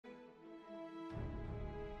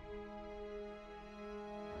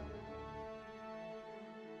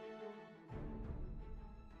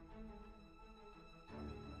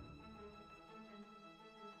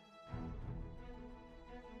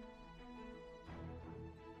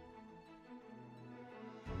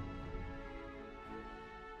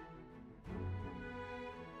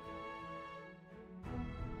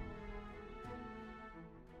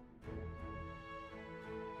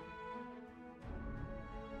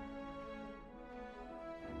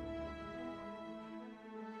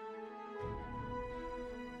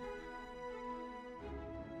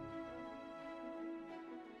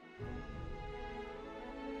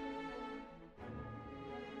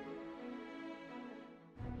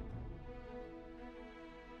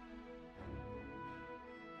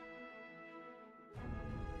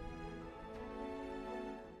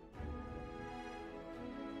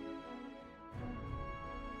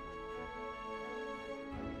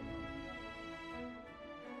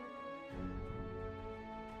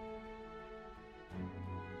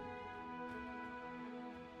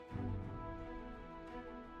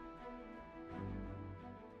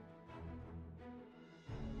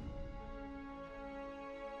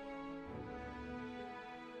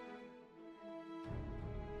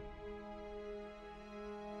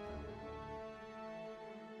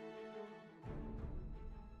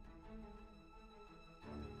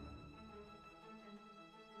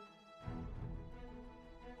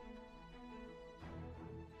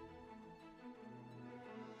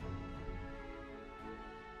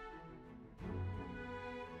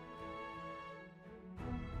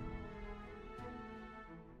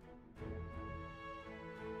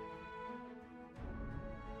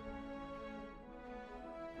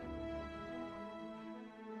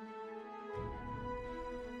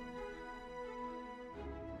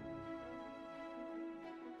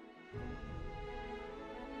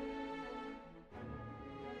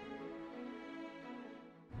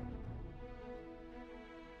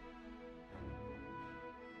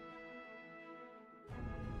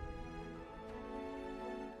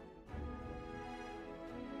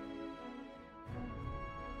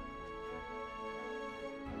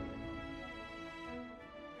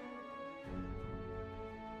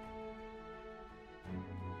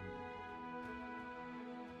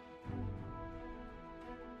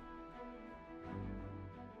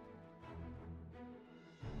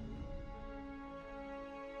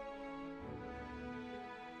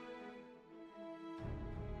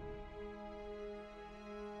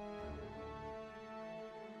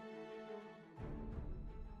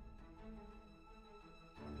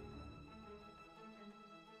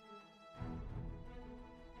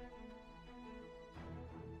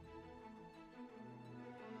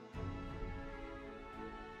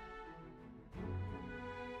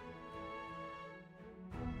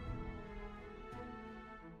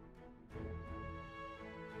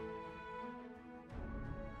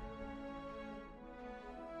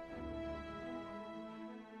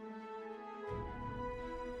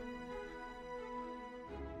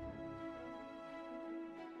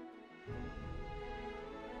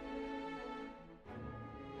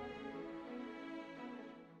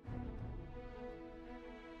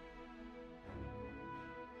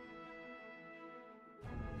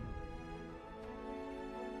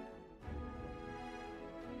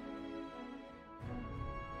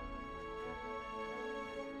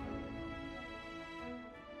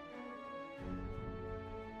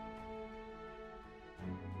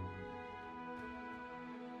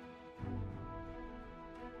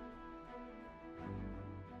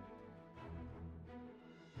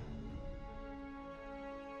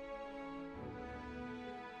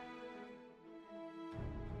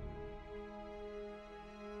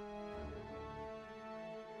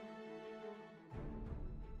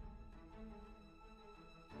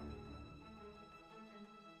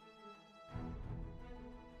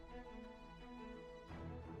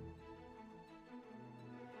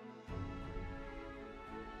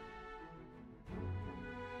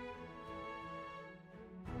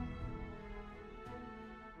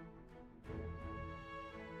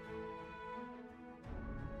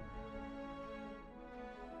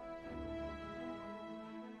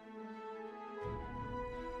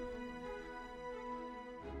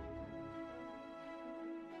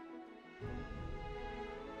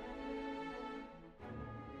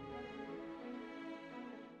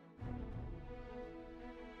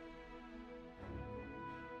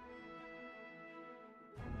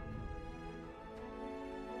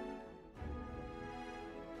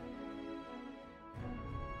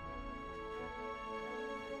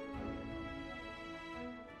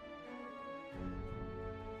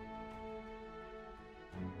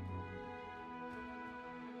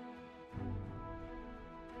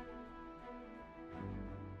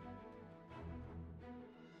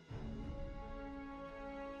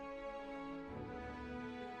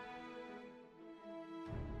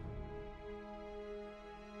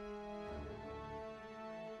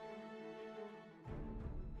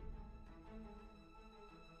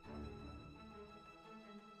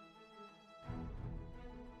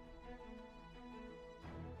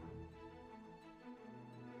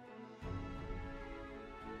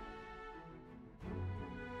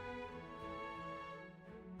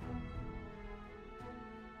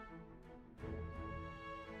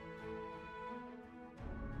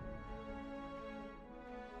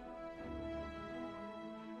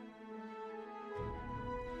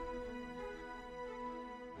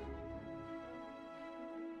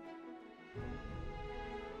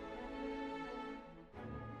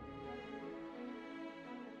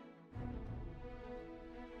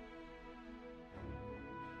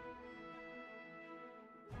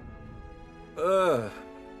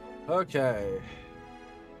Okay.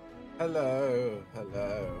 Hello.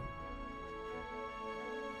 Hello.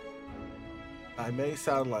 I may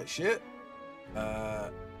sound like shit.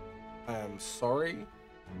 I am sorry.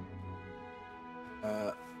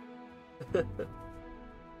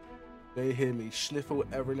 They hear me sniffle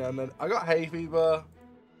every now and then. I got hay fever.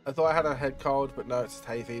 I thought I had a head cold, but no, it's just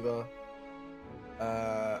hay fever.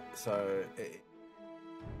 So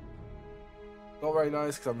not very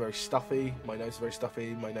nice because I'm very stuffy. My nose is very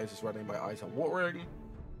stuffy. My nose is running. My eyes are watering.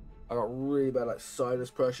 I got really bad like sinus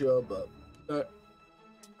pressure, but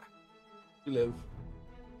we live.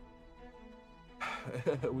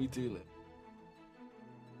 We do live.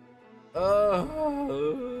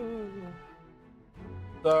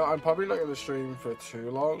 So I'm probably not going to stream for too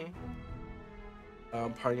long.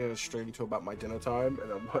 I'm probably going to stream till about my dinner time,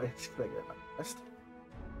 and I'm just going to get rest.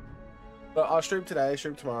 But I'll stream today,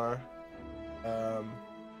 stream tomorrow.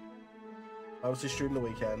 Obviously stream the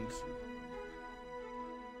weekend.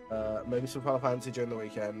 Maybe some Final Fantasy during the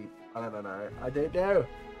weekend. I don't know. I don't know.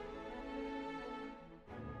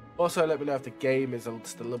 Also, let me know if the game is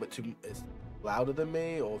just a little bit too louder than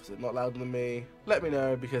me, or if it's not louder than me. Let me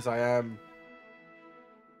know, because I am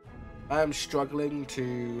struggling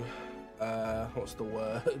to what's the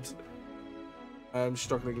word? I'm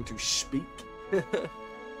struggling to speak.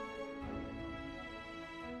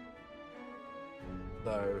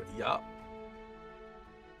 So yeah.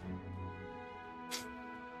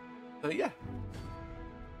 So yeah.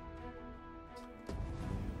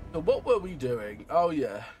 So what were we doing? Oh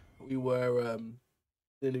yeah, we were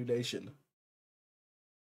the new nation.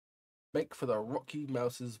 Make for the Rocky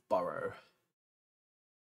Mouse's burrow.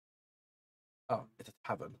 Oh, it's a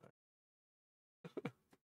tavern.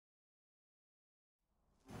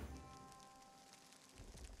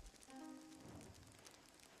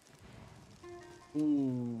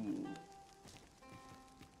 Ooh.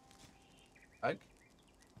 Egg?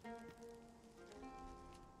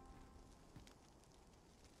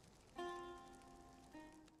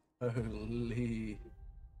 Holy.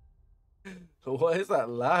 What is that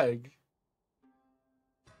lag?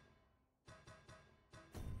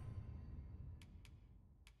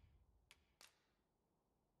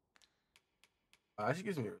 Oh, actually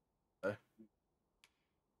gives me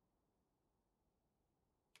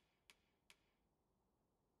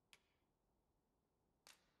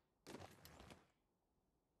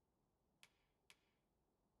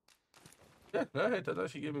yeah, no, it does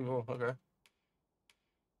actually give me more. Okay.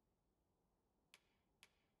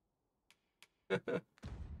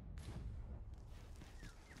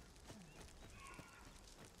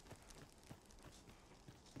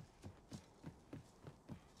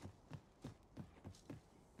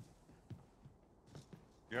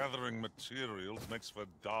 Gathering materials makes for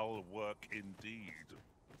dull work indeed.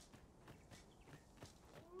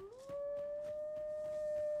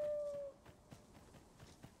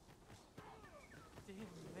 Dear me.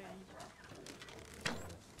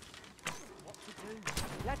 What to do?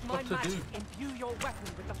 Let my magic imbue your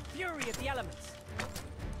weapon with the fury of the elements.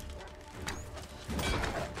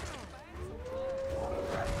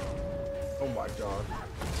 Oh my god.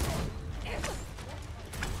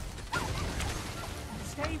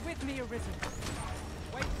 Stay with me, Arisen.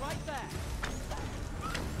 Wait right there.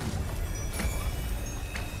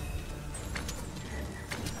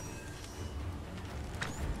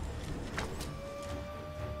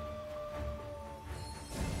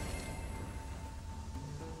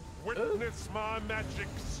 Witness my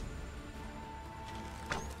magics.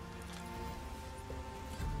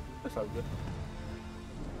 That sounds good.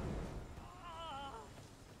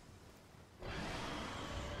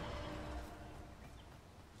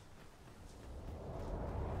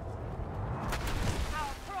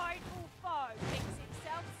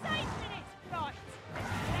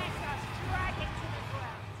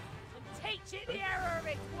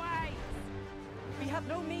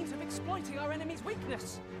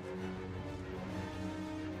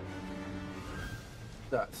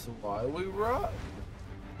 That's why we run.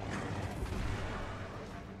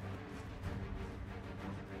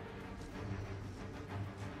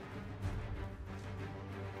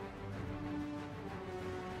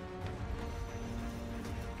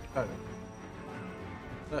 Oh.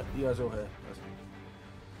 No, you guys are all here.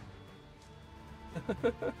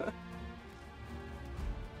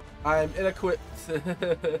 I'm ill-equipped.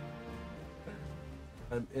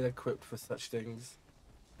 I'm ill-equipped for such things.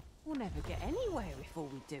 We'll never get anywhere if all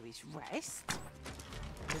we do is rest.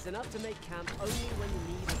 There's enough to make camp only when the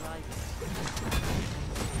need arises.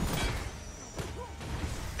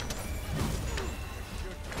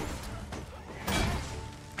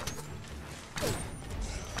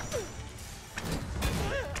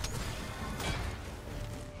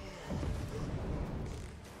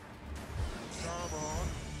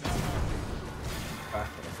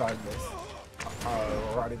 find this.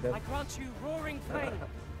 Alrighty then. I grant you roaring fame.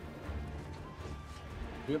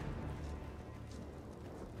 Yep.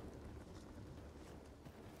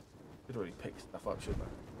 Could already pick stuff up, shouldn't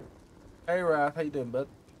I? Hey Raph, how you doing, bud?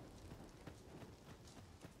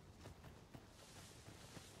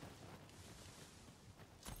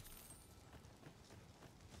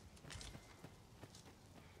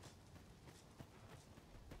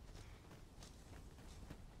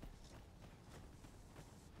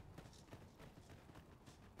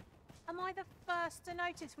 Am I the first to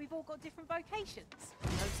notice we've all got different vocations?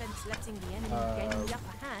 No sense letting the enemy gain the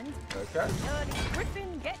upper hand. Okay. The early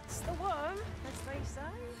griffin gets the worm, as they say.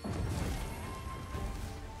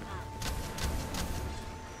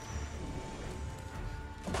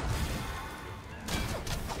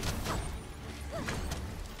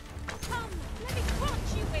 Come, let me crunch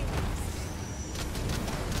you wings.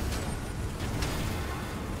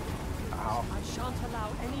 Ow. I shan't allow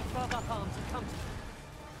any further harm to come to you.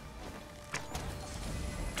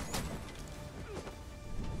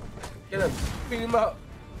 Get him! Beat him up!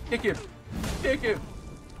 Kick him! Kick him!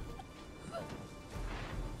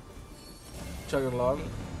 Chugging along.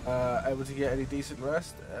 Able to get any decent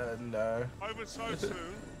rest? No. Over so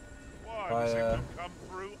soon? Why? We seem to have come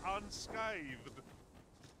through unscathed.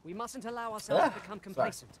 We mustn't allow ourselves to become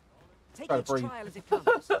complacent. Take Try to each breathe. trial as it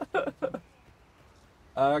comes.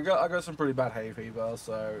 I got some pretty bad hay fever,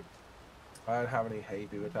 so I don't have any hay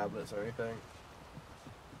fever tablets or anything.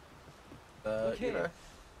 Look You here. know,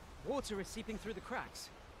 Water is seeping through the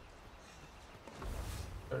cracks.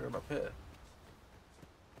 going on up here.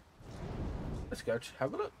 Let's go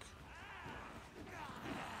have a look.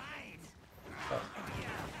 Oh.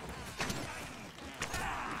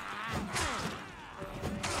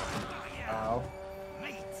 Ow.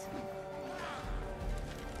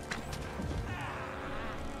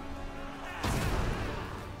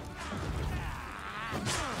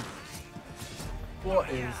 What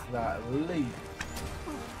is that leap?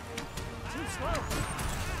 Too slow.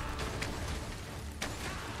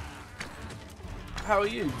 How are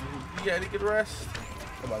you? Did you get any good rest?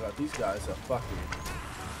 Oh my god, these guys are fucking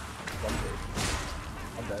bumpy.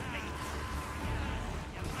 I'm dead.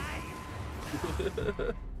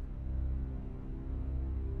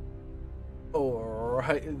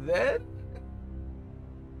 Alright then.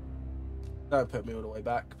 Don't put me all the way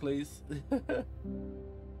back, please. Put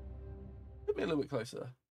me a little bit closer.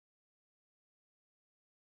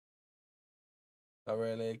 Oh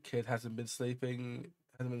really? Kid hasn't been sleeping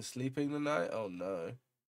tonight? Oh no.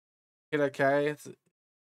 Kid okay?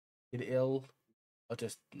 Kid ill? Or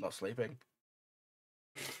just not sleeping?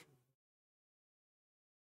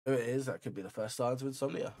 If it is, that could be the first signs of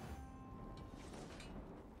insomnia.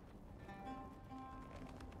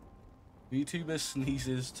 YouTuber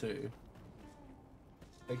sneezes too.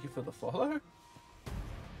 Thank you for the follow.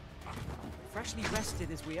 Freshly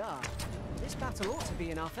rested as we are, this battle ought to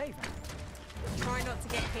be in our favor. Try not to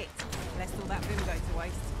get hit, lest all that vim go to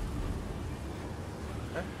waste.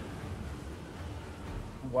 Okay.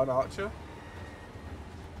 One archer.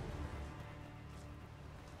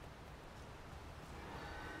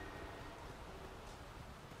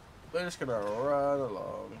 We're just gonna run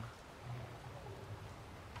along.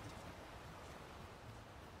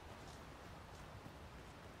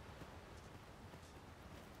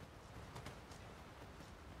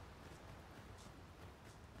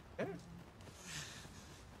 Okay.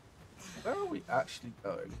 Where are we actually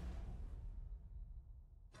going?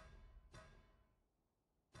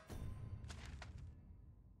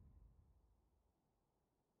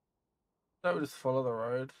 So we just follow the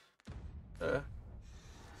road. Yeah.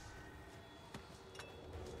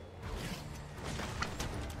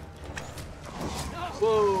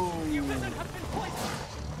 Whoa! You wizard have been poisoned!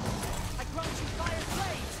 I grant you fire's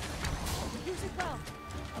blade! Use it well.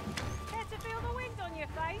 Care to feel the wind on your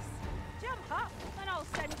face? Jump up and I'll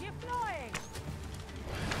send you flying.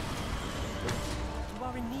 You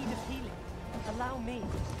are in need of healing. Allow me.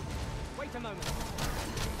 Wait a moment.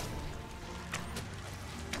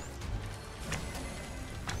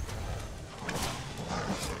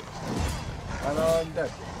 And I'm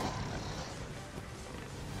dead.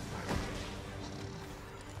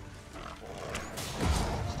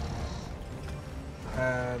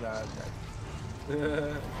 And I'm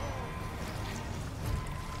dead.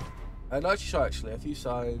 I'm not sure actually, a few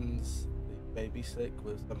signs that you may be sick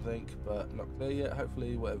with something, but not clear yet.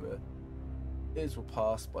 Hopefully whatever it is will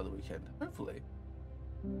pass by the weekend. Hopefully.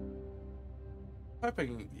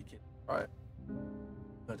 Hoping you can, right?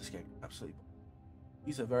 I'm just getting absolutely.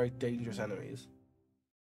 These are very dangerous enemies.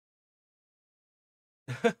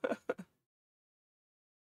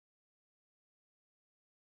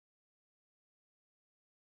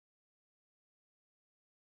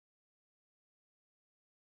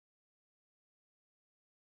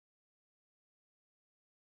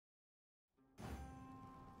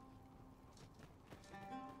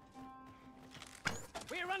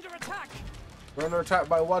 under attack. We're under attack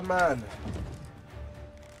by one man.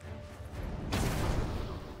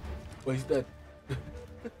 Well, he's dead.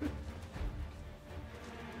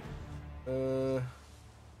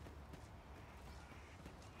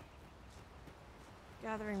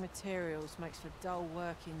 Gathering materials makes for dull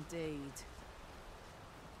work indeed.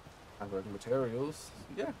 Gathering materials,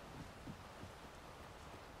 yeah.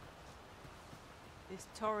 This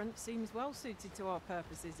torrent seems well suited to our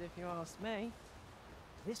purposes, if you ask me.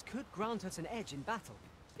 This could grant us an edge in battle,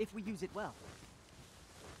 if we use it well.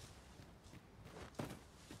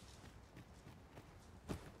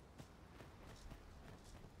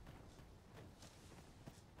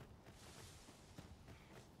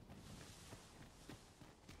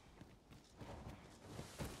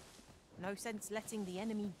 No sense letting the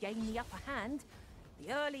enemy gain the upper hand.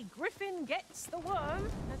 The early griffin gets the worm,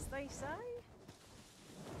 as they say.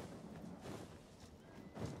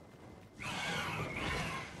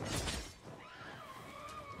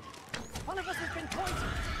 One of us has been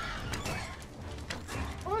poisoned.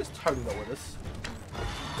 Oh, it's totally not with us.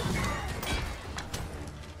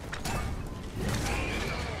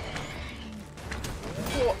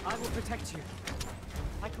 What? I will protect you.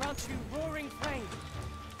 I grant you roaring flame.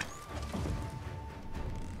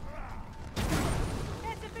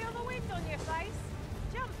 Get to feel the wind on your face.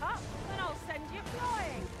 Jump up, and I'll send you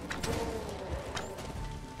flying.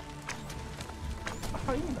 A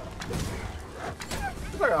hyena.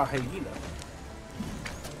 It's like a hyena.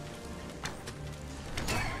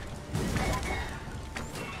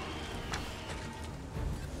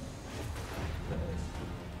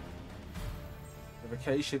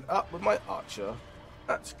 Vacation up with my archer.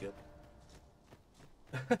 That's good.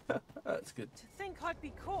 That's good. To think I'd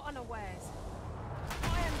be caught unawares.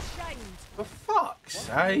 I am shamed. For fuck's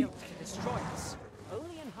What sake. failed to destroy us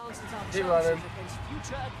only enhances our Keep chances running. against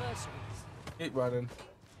future adversaries. Keep running.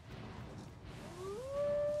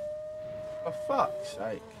 For fuck's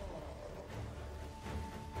sake.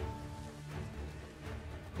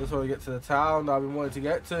 Just want to get to the town that I've been wanting to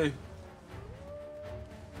get to.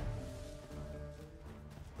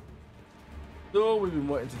 That's all we've been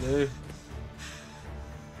wanting to do.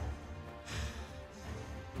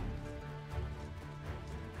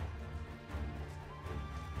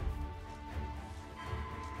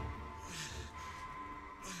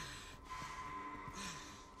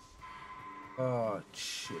 Oh,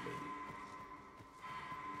 chilly.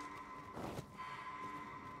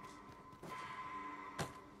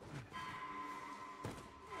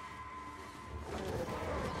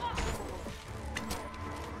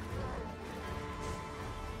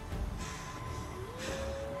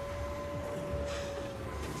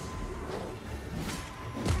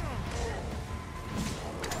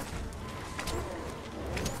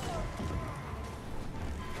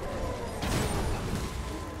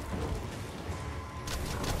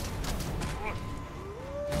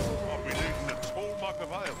 I'll be needing a tall mug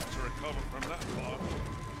of ale to recover from that fire.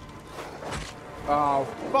 Oh,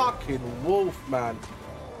 fucking wolf, man.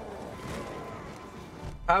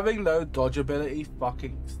 Having no dodge ability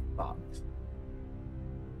fucking sucks.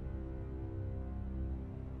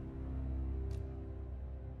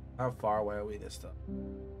 How far away are we this time?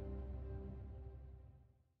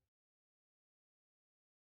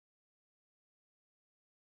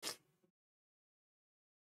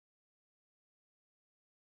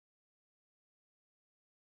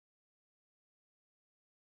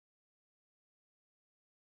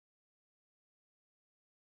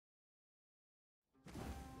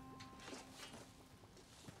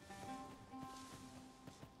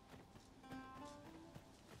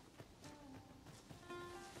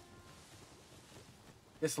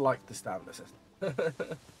 Dislike the stamina system.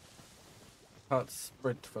 Can't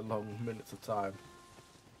sprint for long minutes of time.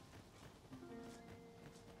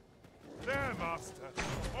 There, Master.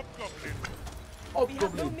 Hobgoblin. We have no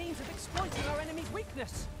Hobgoblin. means of exploiting our enemy's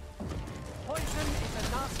weakness. Poison is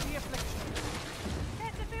a nasty affliction.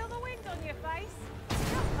 Get to feel the wind on your face.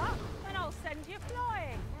 Jump up, and I'll send you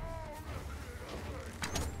flying.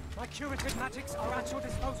 My curative magics are at your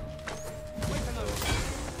disposal. Wait alone.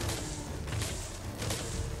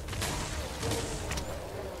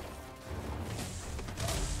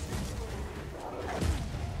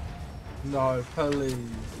 No, please.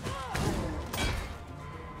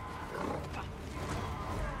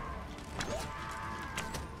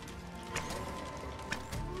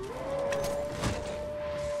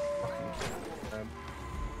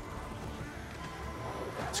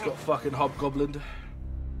 It's got fucking hobgoblin.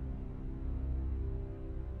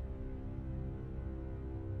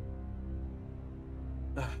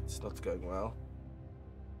 It's not going well.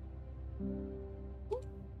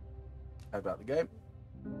 How about the game?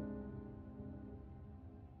 I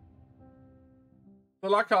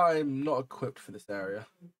feel like I'm not equipped for this area.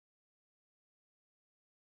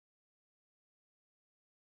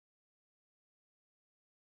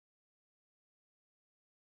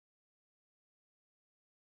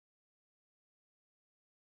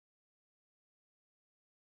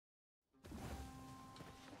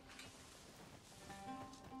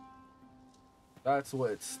 That's what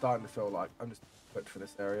it's starting to feel like. I'm just equipped for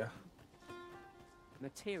this area.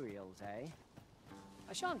 Materials, eh?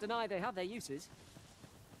 I shan't deny they have their uses.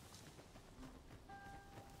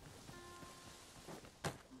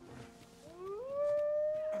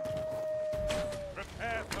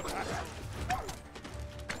 Prepare for battle.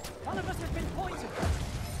 One of us has been poisoned.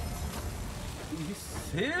 Are you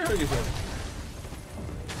serious?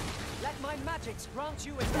 Let my magics grant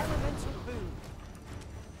you an elemental boon.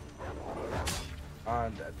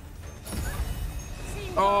 I'm dead.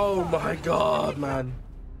 Oh my god, man.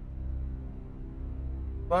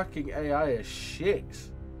 Fucking AI is shit.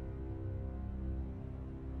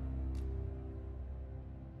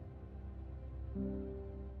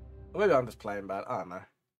 Or maybe I'm just playing bad. I don't know.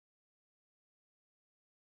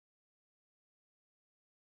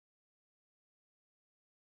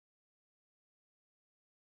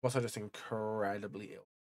 Was I just incredibly ill?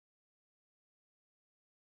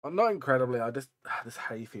 I'm not incredibly. I just this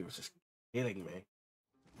hay fever was just killing me.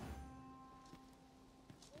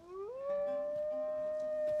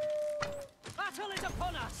 Battle is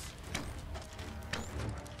upon us!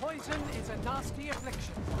 Poison is a nasty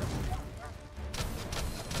affliction.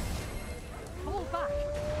 Fall back,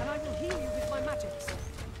 and I will heal you with my magics.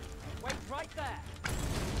 Wait right there.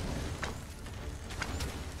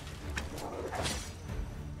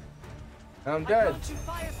 I'm dead. grant you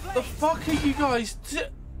fire's The blade. fuck are you guys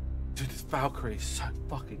Dude, this Valkyrie is so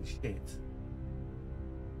fucking shit.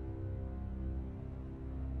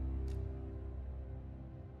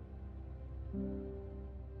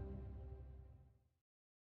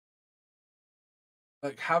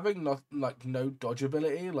 Like having no dodge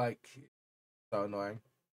ability, like so annoying.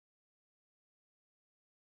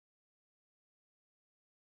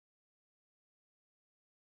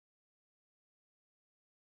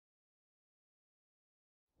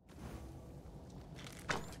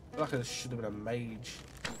 I feel like I should have been a mage.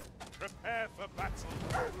 Prepare for battle.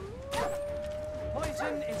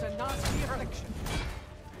 Poison is a nasty affliction.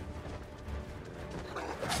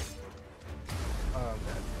 Oh, I'm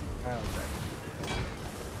dead. I'm dead.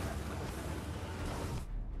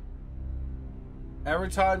 Every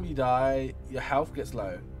time you die, your health gets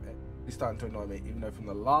low. It's starting to annoy me, even though from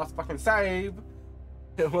the last fucking save,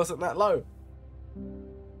 it wasn't that low.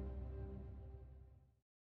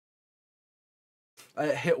 I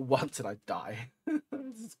hit once and I die.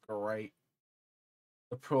 This is great.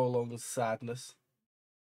 The prolonged sadness.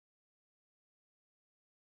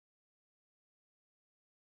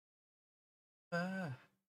 Ah.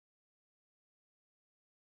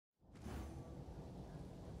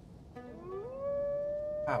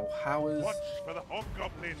 How is... Watch for the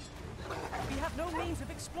hobgoblin. We have no means of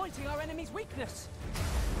exploiting our enemy's weakness.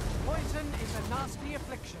 Poison is a nasty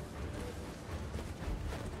affliction.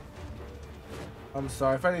 I'm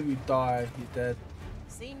sorry, if any of you die, you're dead.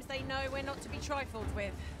 Seems they know we're not to be trifled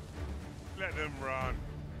with. Let them run.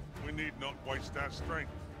 We need not waste our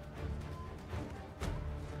strength.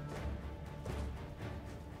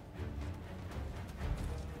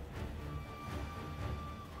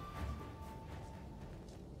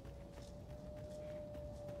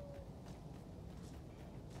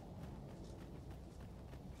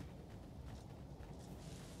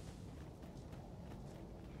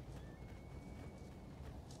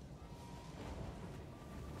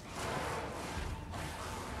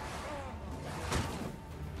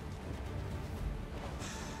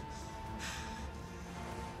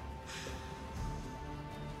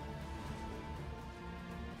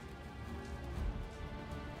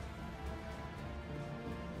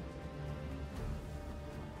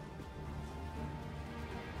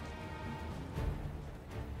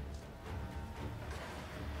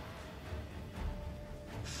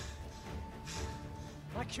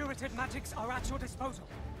 My curative magics are at your disposal.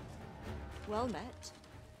 Well met.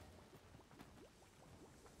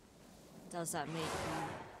 Does that make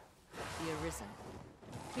you the Arisen?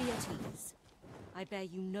 Be at ease. I bear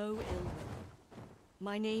you no ill will.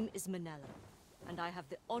 My name is Manella, and I have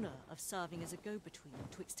the honor of serving as a go-between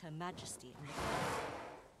twixt Her Majesty and the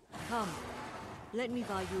Queen. Come, let me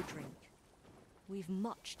buy you a drink. We've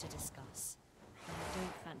much to discuss, and I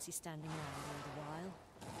don't fancy standing around all the while.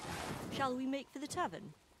 Shall we make for the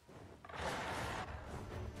tavern?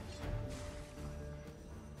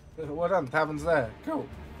 Well done, tavern's there. Cool.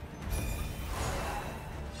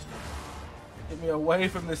 Get me away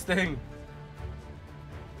from this thing.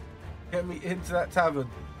 Get me into that tavern.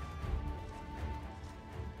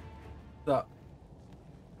 What's up?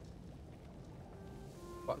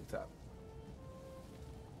 Fuck the tavern.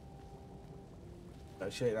 No,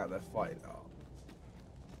 she ain't out there fighting. Oh.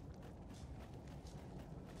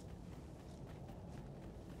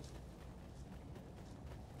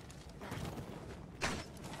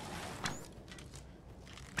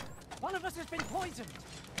 One of us has been poisoned.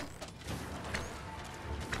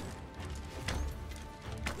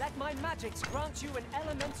 Let my magics grant you an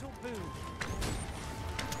elemental boon.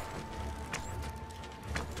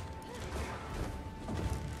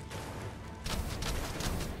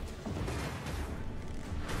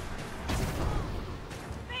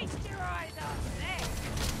 Feast your eyes on this!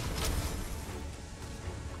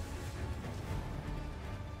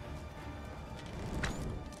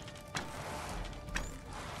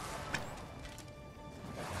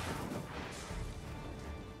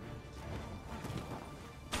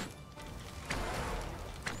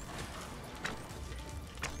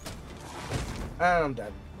 And I'm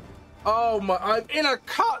dead. Oh my, I'm in a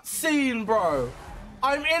cutscene, bro.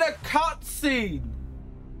 I'm in a cutscene.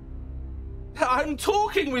 I'm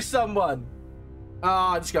talking with someone.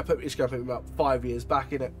 Ah, it's gonna put me about 5 years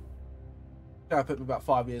back in it. Gonna put me about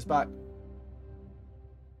 5 years back.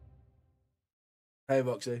 Hey,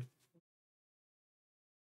 Voxy.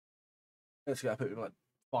 It's gonna put me like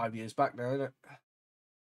 5 years back now, isn't it?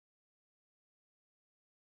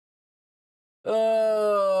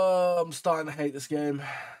 I'm starting to hate this game.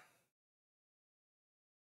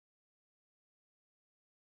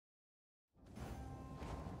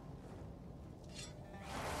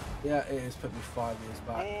 Yeah, it has put me 5 years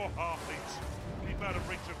back. Poor halfies. Keep out of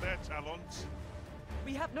reach of their talons.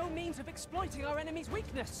 We have no means of exploiting our enemy's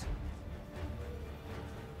weakness.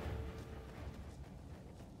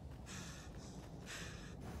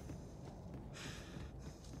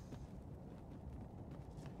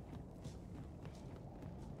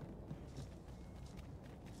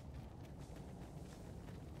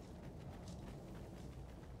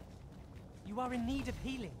 You are in need of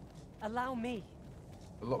healing. Allow me.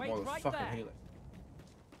 A lot Wait more than right fucking there. healing.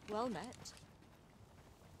 Well met.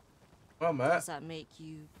 Well, Matt. Does that make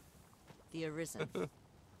you the Arisen?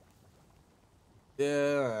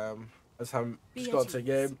 Yeah, that's how Be just at got to ease.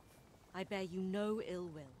 game. I bear you no ill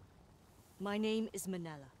will. My name is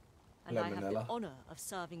Manella, and Hello, I have Manella. the honor of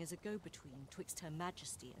serving as a go-between twixt Her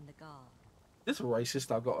Majesty and the Guard. This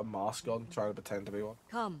racist. I've got a mask on, trying to pretend to be one.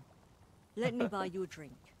 Come, let me buy you a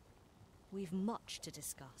drink. We've much to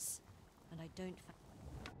discuss, and I don't.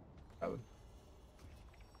 Tavern.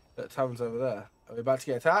 That tavern's over there. Are we about to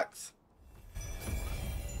get attacked?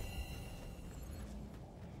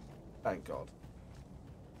 Thank God.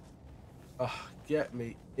 Oh, get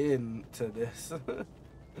me into this.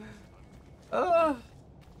 The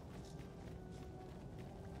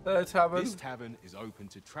tavern. This tavern is open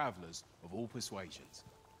to travelers of all persuasions.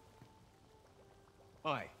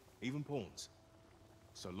 Aye, even pawns.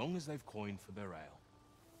 So long as they've coined for their ale.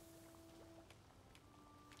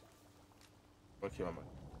 Okay, my man.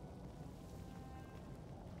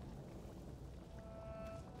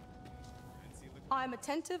 I am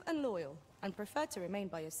attentive and loyal, and prefer to remain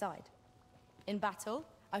by your side. In battle,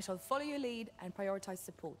 I shall follow your lead and prioritize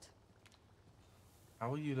support.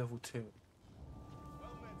 How are you level 2?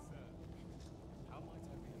 Well met, sir. How might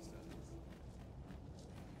I be of service?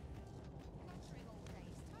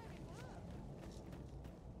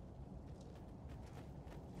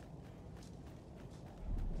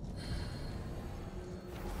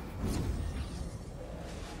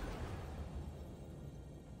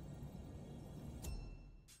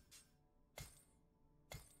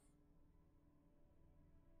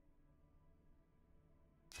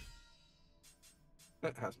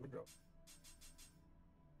 That has me go.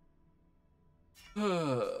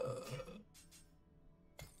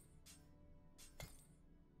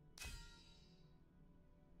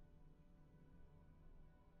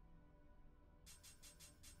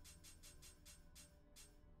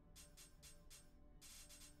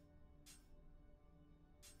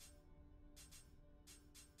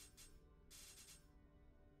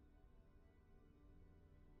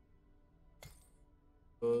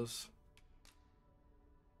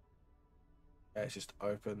 Yeah, it's just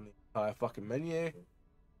open the entire fucking menu.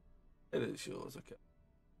 It is yours, okay.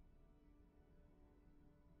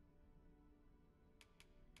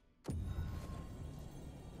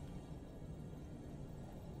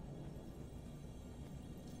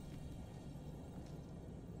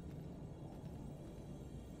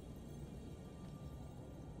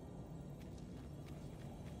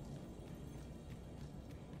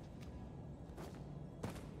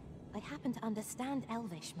 happen to understand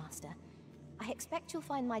Elvish, Master. I expect you'll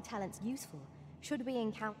find my talents useful, should we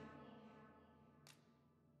encounter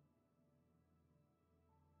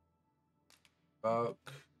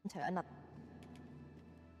another.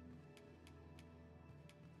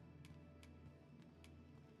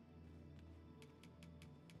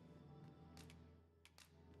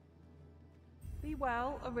 Be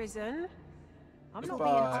well, Arisen. I'm It'll not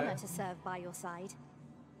be an Bye. honor to serve by your side.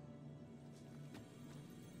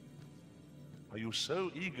 Are you so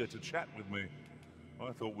eager to chat with me?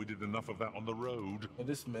 I thought we did enough of that on the road. I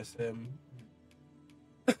dismiss him.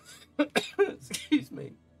 Excuse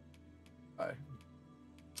me. Bye.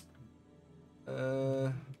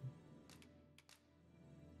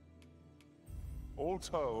 All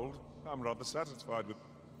told, I'm rather satisfied with...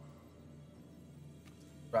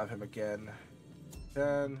 Grab him again.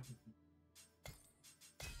 Then.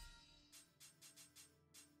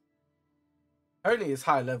 Only is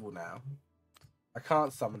high level now. I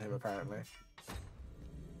can't summon him apparently. Is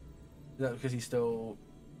that because he's still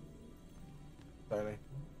Tony?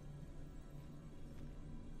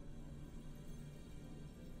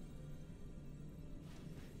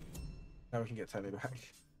 Now we can get Tony back.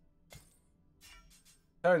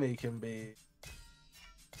 Tony can be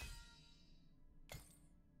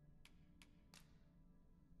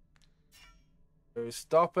oh,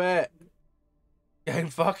 stop it! Game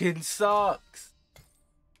fucking sucks!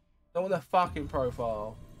 Don't want the fucking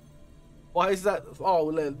profile. Why is that? Oh,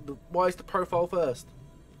 why is the profile first?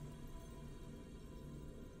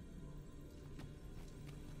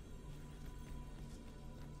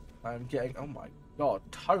 I'm getting. Oh my god,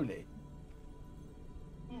 Tony!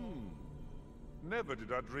 Never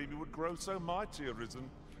did I dream you would grow so mighty, Arisen.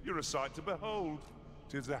 You're a sight to behold.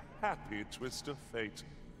 'Tis a happy twist of fate.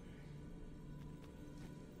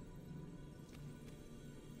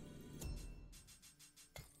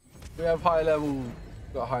 We have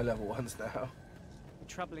got high level ones now. A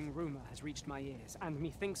troubling rumor has reached my ears, and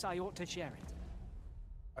methinks I ought to share it.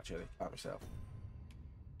 Actually, count myself.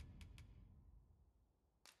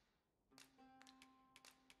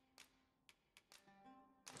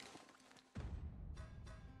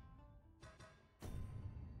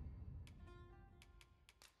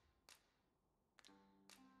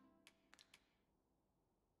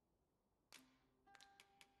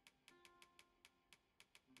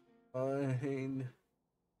 Fine.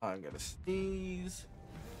 I'm gonna sneeze.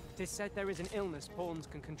 It is said there is an illness pawns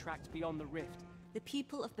can contract beyond the rift. The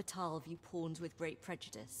people of Batal view pawns with great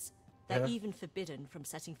prejudice. They're even forbidden from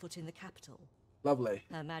setting foot in the capital. Lovely.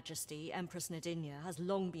 Her Majesty, Empress Nadinia, has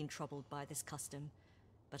long been troubled by this custom,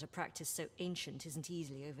 but a practice so ancient isn't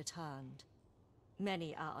easily overturned.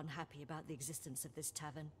 Many are unhappy about the existence of this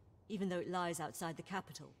tavern, even though it lies outside the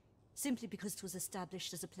capital, simply because it was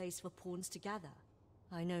established as a place for pawns to gather.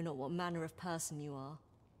 I know not what manner of person you are,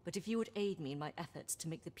 but if you would aid me in my efforts to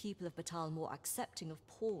make the people of Batal more accepting of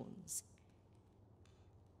pawns,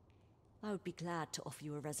 I would be glad to offer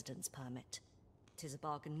you a residence permit. 'Tis a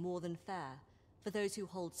bargain more than fair, for those who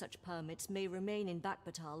hold such permits may remain in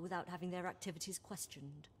Batal without having their activities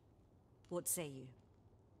questioned. What say you?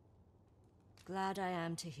 Glad I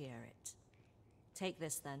am to hear it. Take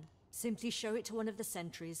this then. Simply show it to one of the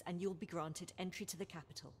sentries and you'll be granted entry to the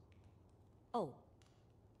capital. Oh,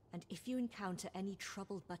 and if you encounter any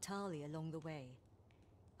troubled Batali along the way,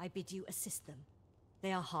 I bid you assist them.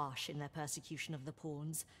 They are harsh in their persecution of the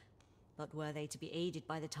pawns, but were they to be aided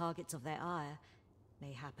by the targets of their ire,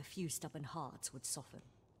 mayhap a few stubborn hearts would soften.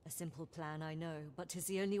 A simple plan, I know, but 'tis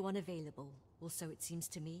the only one available, or so it seems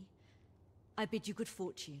to me. I bid you good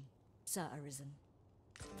fortune, Sir Arisen.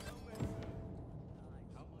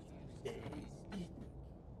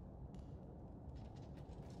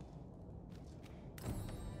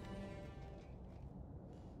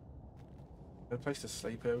 No place to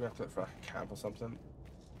sleep here. We have to look for a camp or something.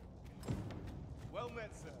 Well met,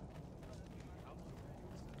 sir.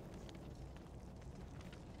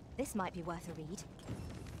 This might be worth a read.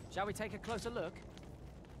 Shall we take a closer look?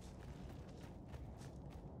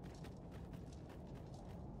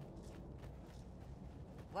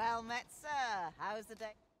 Well met, sir. How's the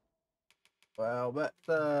day? Well, but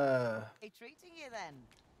Hey, treating you then.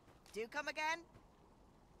 Do come again?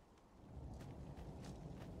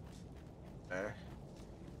 there.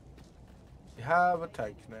 You have a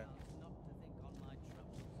tank now.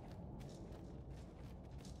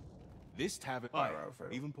 This tavern, Alright,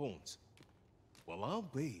 Alfredo. even pawns. Well, I'll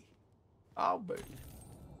be. I'll be.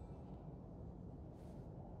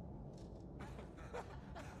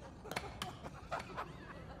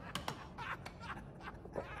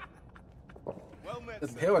 Well met,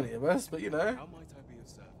 Doesn't sir. heal any of us, but you know, How might I be of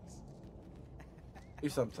service? do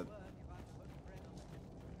something.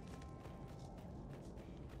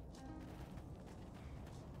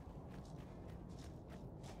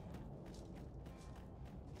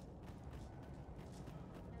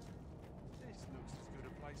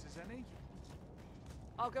 use as any.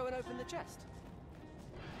 I'll go and open the chest.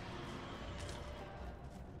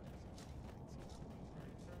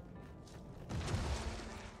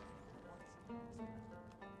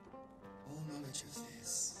 All knowledge of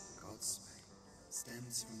this, God's way,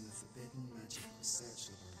 stems from the forbidden magic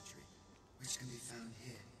research laboratory, which can be found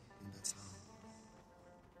here in Batal.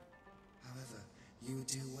 However, you would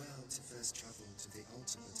do well to first travel to the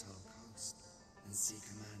Alta Batal coast and seek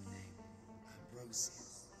a man named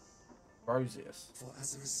Ambrosius. Ambrosius? For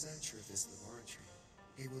as a researcher of this laboratory,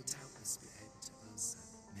 he will doubtless be able to answer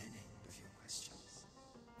many of your questions.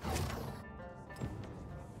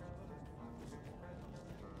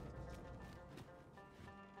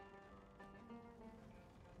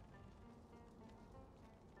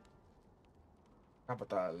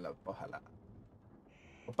 Capital Bahala.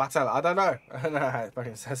 Battle, I don't know. I don't know how it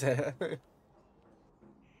fucking says it.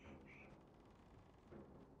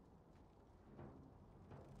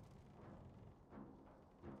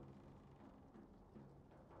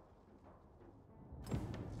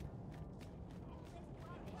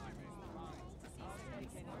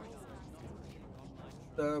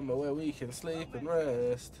 Somewhere where we can sleep and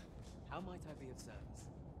rest. How might I be of service?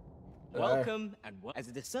 Welcome, and as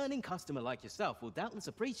a discerning customer like yourself will doubtless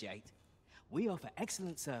appreciate, we offer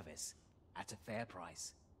excellent service at a fair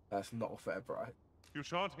price. That's not a fair price. You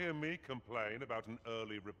shan't hear me complain about an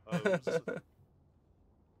early repose.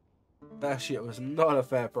 That shit was not a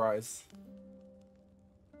fair price.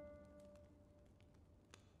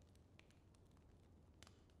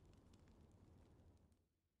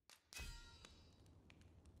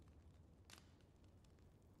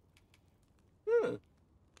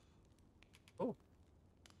 Oh.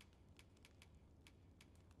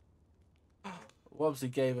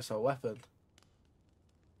 Wobbsy gave us a weapon.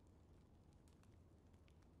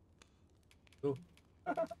 Oh.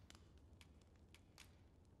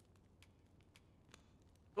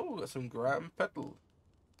 Oh, got some gram petal.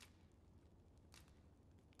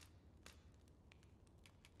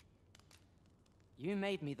 You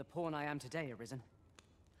made me the pawn I am today, Arisen.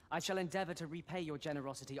 I shall endeavor to repay your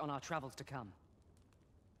generosity on our travels to come.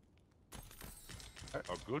 A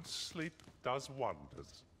good sleep does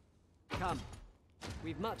wonders. Come.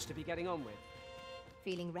 We've much to be getting on with.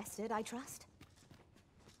 Feeling rested, I trust?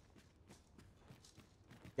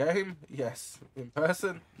 Game? Yes. In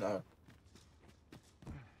person? No.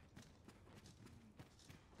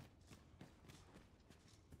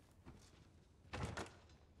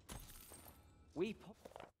 We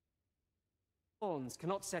pawns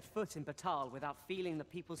cannot set foot in Batal without feeling the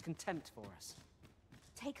people's contempt for us.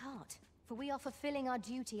 Take heart, for we are fulfilling our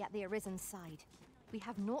duty at the Arisen's side. We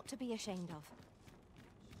have naught to be ashamed of.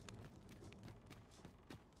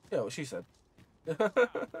 Yeah, what she said. But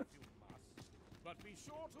be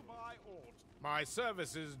sure to buy aught. My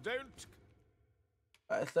services don't...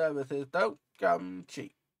 Services don't come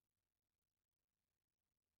cheap.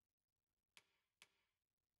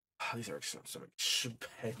 These are some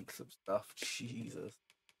expensive stuff. Jesus.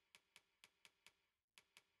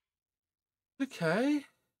 Okay.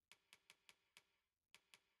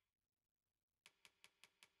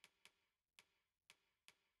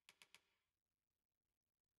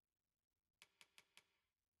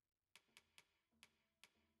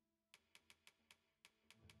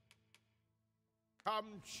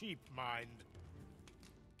 Come cheap, mind.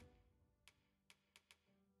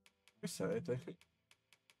 Who said anything?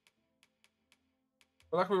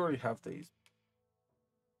 Well, like we already have these.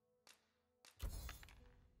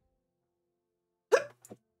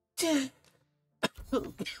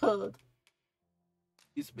 Oh God.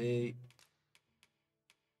 Excuse me.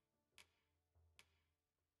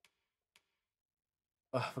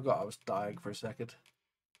 Oh, I forgot I was dying for a second.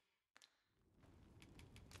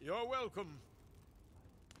 You're welcome.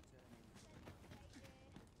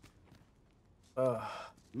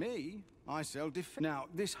 Me? I sell Now,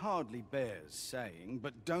 this hardly bears saying,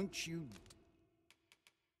 but don't you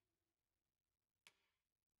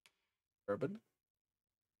Urban?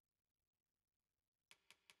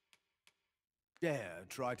 dare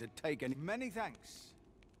try to take any... Many thanks.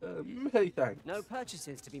 Many thanks. No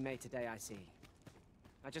purchases to be made today, I see.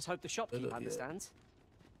 I just hope the shopkeep understands.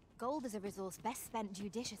 Gold is a resource best spent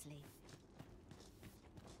judiciously.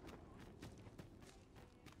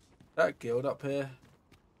 That guild up here.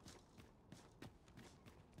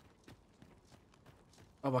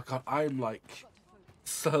 Oh my God, I'm like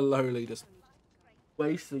slowly just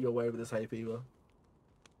wasting away with this hay fever.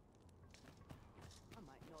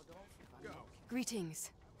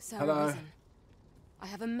 Greetings, Sir Hello. Arisen. I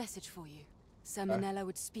have a message for you. Sir Manella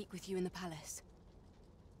would speak with you in the palace.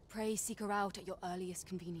 Pray seek her out at your earliest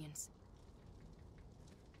convenience.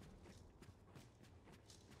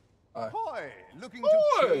 Hi, looking Oi.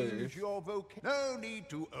 to change your No need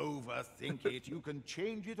to overthink it. You can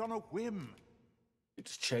change it on a whim. You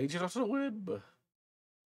just change it on a whim.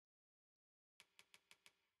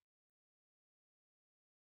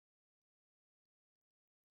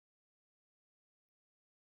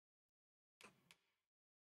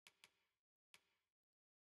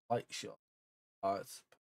 Light shot. Oh, it's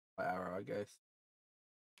my arrow, I guess.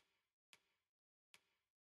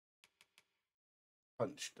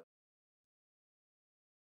 Punched.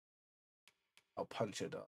 I'll punch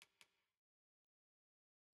it up.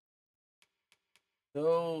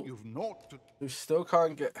 No. You've not to You still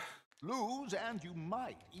can't get. lose, and you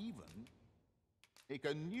might even take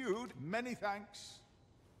a nude. Many thanks.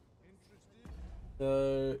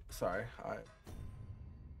 Sorry.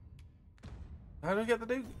 How do I get the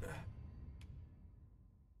nude?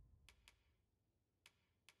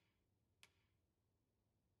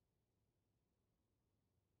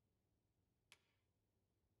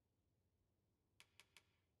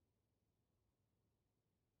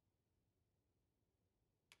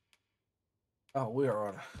 Oh, we are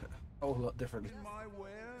on a whole lot different. My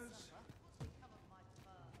wares.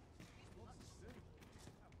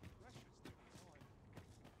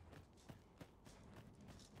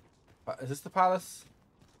 Is this the palace?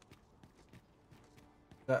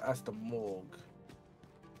 That's the morgue.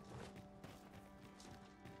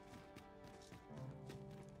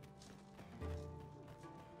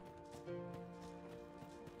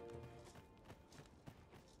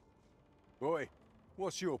 Oi,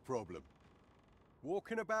 what's your problem?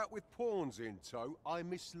 Walking about with pawns in tow, I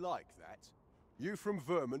mislike that. You from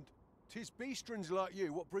Vermont, 'tis beastrons like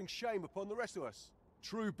you what bring shame upon the rest of us.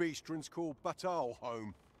 True beastrons call Batal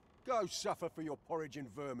home. Go suffer for your porridge in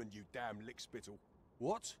Vermont, you damn lickspittle.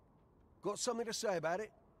 What? Got something to say about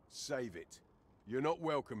it? Save it. You're not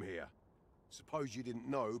welcome here. Suppose you didn't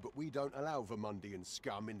know, but we don't allow Vermundian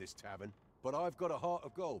scum in this tavern. But I've got a heart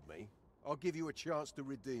of gold, me. I'll give you a chance to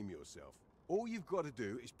redeem yourself. All you've got to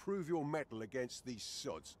do is prove your mettle against these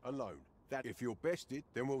sods alone. That if you're bested,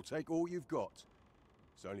 then we'll take all you've got.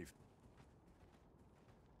 It's only...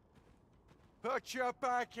 Put your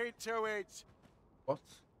back into it! What?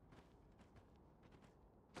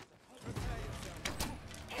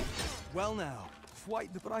 Well now,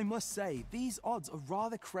 but I must say, these odds are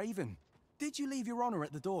rather craven. Did you leave your honor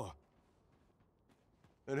at the door?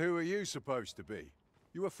 And who are you supposed to be?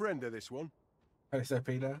 You a friend of this one?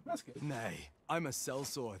 Peter. That's good. Nay, I'm a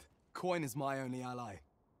sellsword. Coin is my only ally.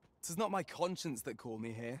 'Tis not my conscience that called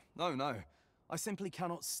me here. No. I simply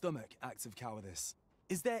cannot stomach acts of cowardice.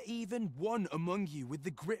 Is there even one among you with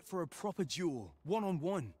the grit for a proper duel,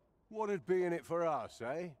 one-on-one? What'd be in it for us,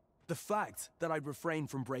 eh? The fact that I'd refrain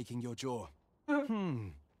from breaking your jaw.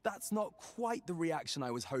 That's not quite the reaction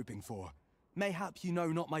I was hoping for. Mayhap you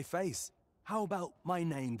know not my face. How about my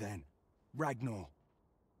name then? Ragnar.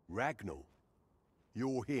 Ragnar?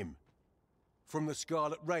 You're him? From the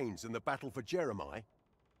Scarlet Rains and the battle for Jeremiah?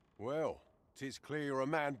 Well, 'tis clear you're a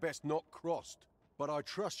man best not crossed. But I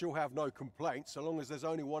trust you'll have no complaints so long as there's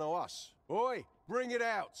only one of us. Oi, bring it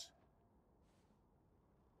out!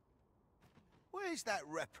 Where's that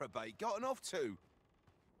reprobate gotten off to?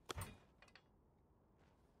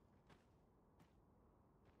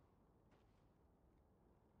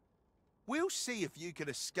 We'll see if you can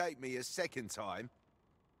escape me a second time.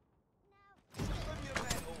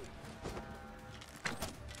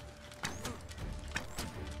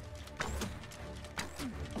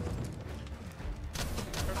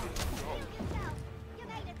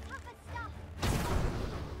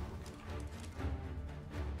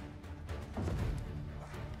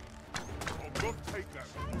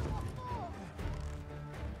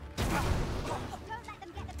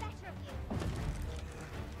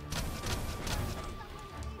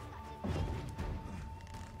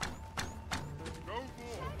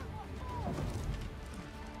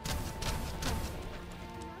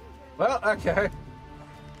 Well, okay.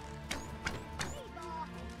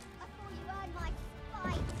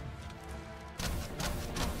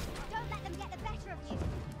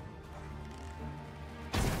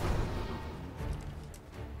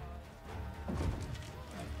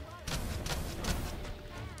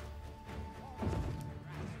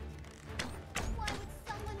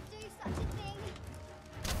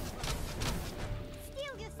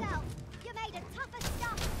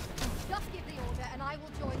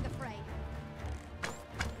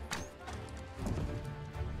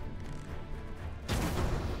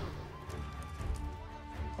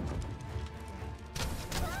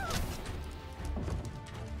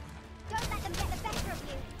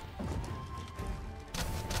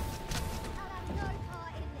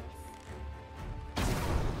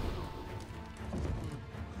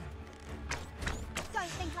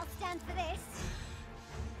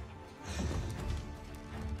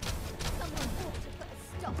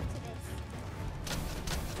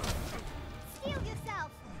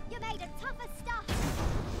 tougher stuff.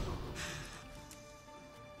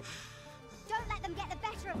 Don't let them get the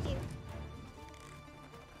better of you.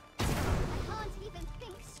 I can't even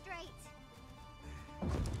think straight.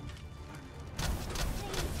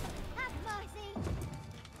 Please, have mercy.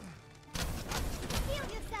 Heal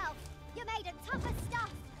yourself. You're made of tougher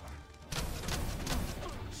stuff.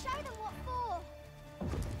 Show them what for.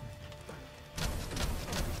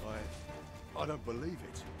 I don't believe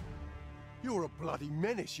it. You're a bloody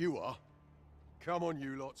menace, you are. Come on,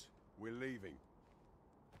 you lot. We're leaving.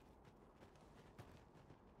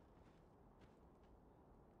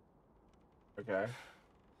 Okay.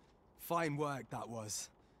 Fine work, that was.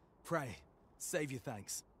 Pray, save your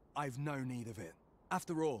thanks. I've no need of it.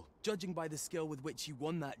 After all, judging by the skill with which you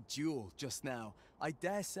won that duel just now, I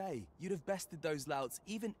dare say you'd have bested those louts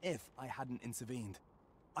even if I hadn't intervened.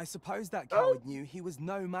 I suppose that coward knew he was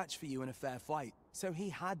no match for you in a fair fight, so he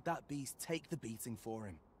had that beast take the beating for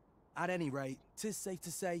him. At any rate, 'tis safe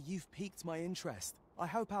to say you've piqued my interest. I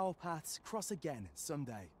hope our paths cross again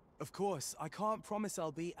someday. Of course, I can't promise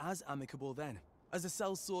I'll be as amicable then. As a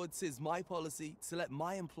sellsword, 'tis my policy to let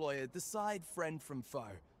my employer decide friend from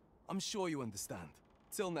foe. I'm sure you understand.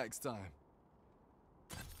 Till next time.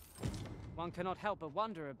 One cannot help but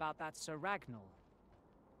wonder about that Sir Ragnar.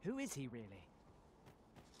 Who is he really?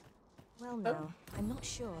 Well, no, I'm not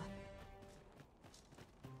sure.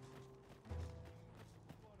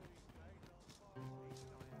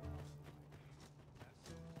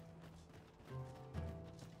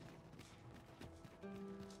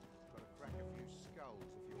 Gotta crack a few skulls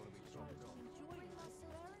if you want to be topped off.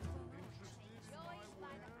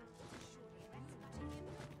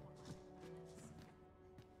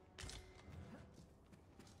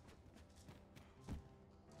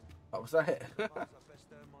 What was that?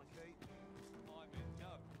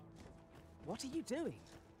 What are you doing?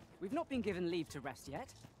 We've not been given leave to rest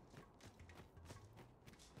yet.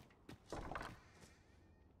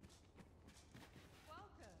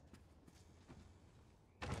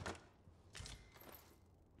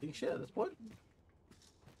 Big shit at this point.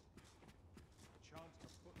 Chance to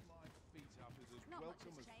put my feet up is as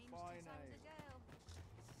welcome as fine ale.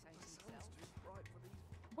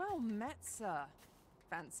 Well met, sir.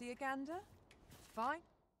 Fancy a gander? Fine.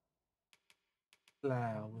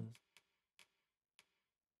 Flowers.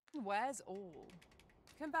 Where's all?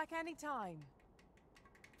 Come back any time.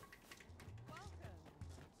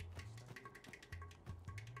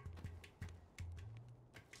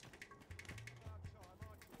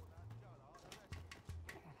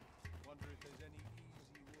 Wonder if there's any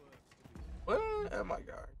easy work to be. Where am I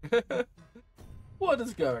going? What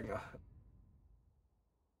is going on?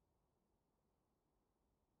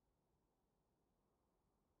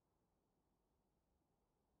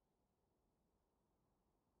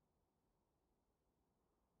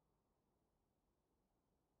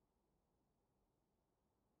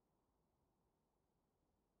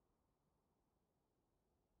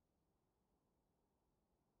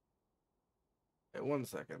 Wait 1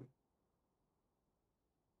 second.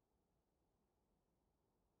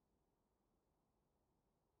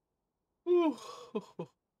 Ooh.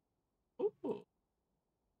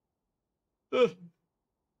 Ooh.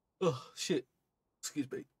 Oh, shit.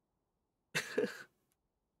 Excuse me.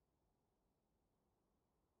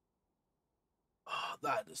 Oh,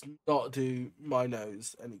 that does not do my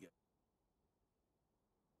nose any good.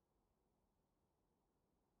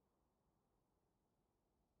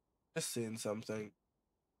 Just seeing something.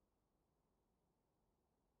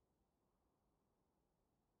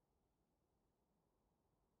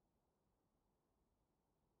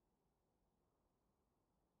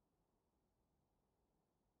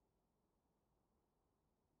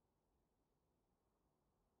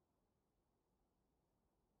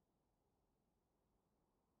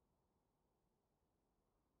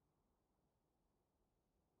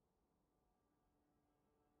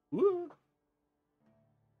 Woo.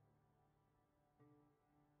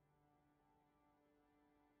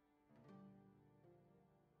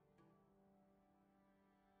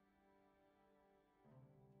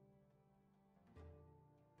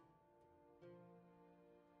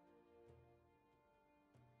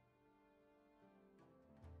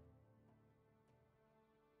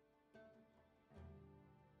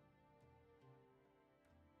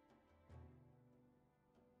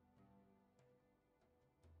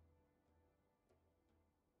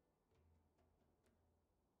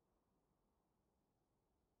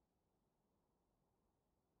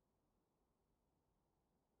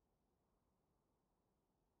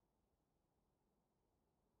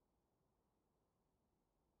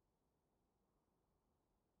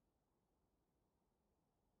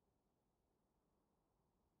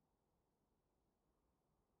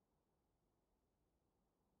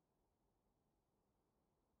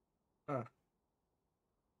 Huh.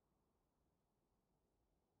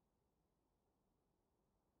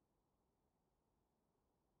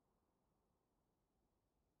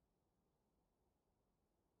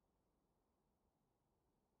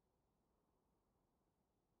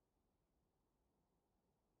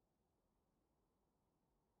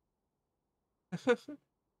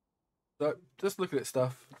 So just looking at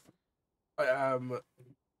stuff. I am.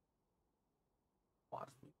 What?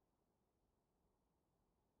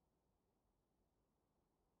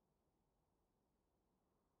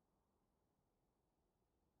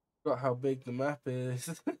 Got how big the map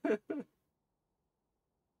is.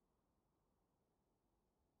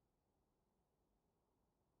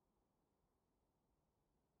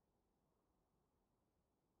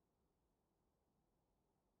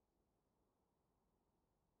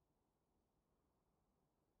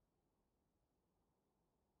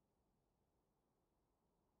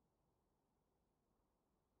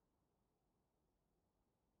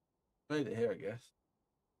 Made it here, I guess.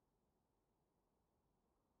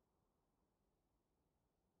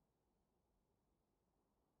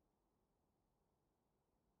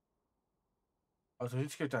 Oh, so we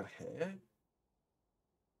need to go down here?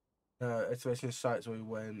 No, excavation sites where we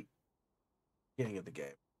went beginning of the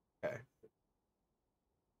game. Okay.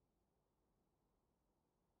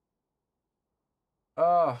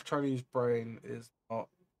 Ah, Chinese brain is not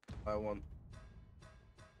what I want.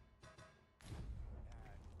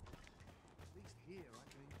 At least here I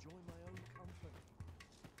can enjoy my own company.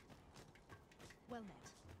 Well met.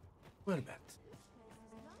 Well met.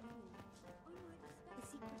 The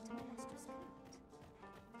secret to my lustrous coat.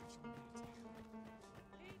 I shall never tell.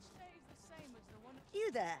 Each day is the same as the one.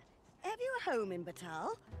 You there? Have you a home in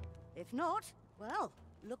Batal? If not, well,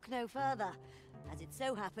 look no further. As it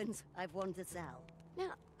so happens, I've one to sell.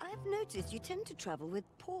 Now, I've noticed you tend to travel with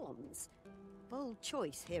pawns. Bold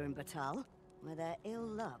choice here in Batal, where they're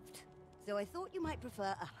ill-loved. So I thought you might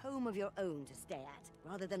prefer a home of your own to stay at,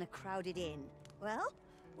 rather than a crowded inn. Well,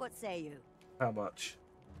 what say you? How much?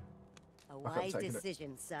 A wise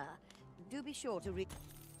decision, sir. Do be sure to Here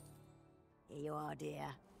you are, dear.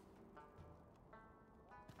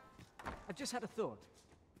 I've just had a thought.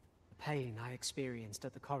 The pain I experienced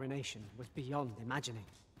at the coronation was beyond imagining.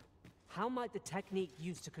 How might the technique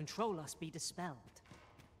used to control us be dispelled?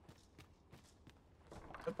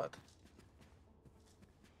 Good bud.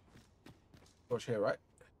 Watch here, right?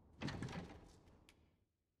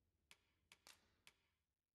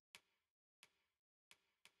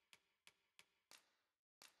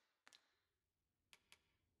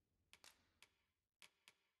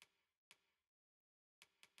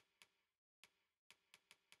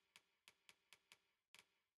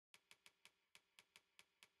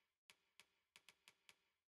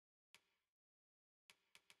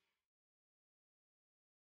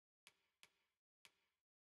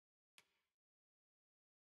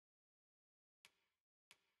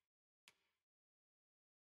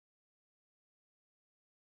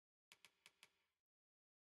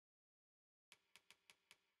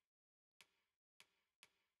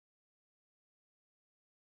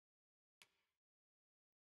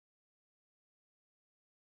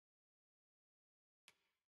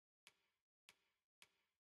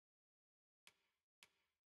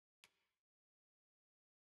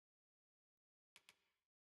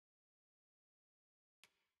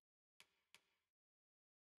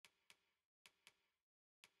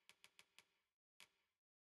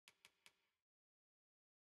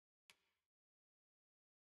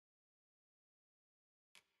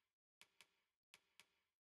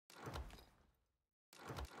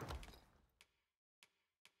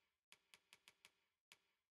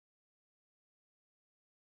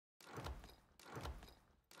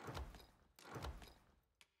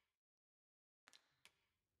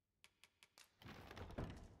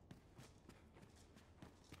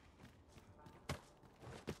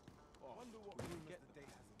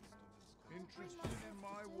 Interested in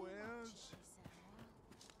my wares?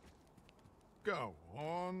 Go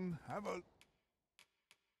on, have a...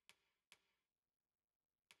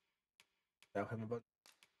 Tell him about.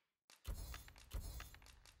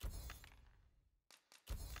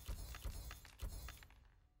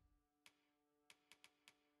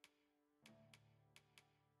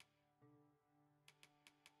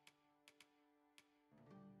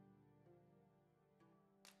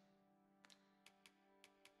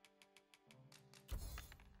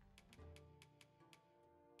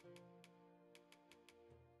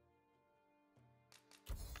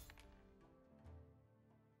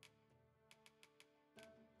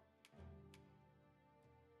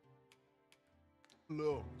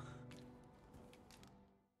 Look.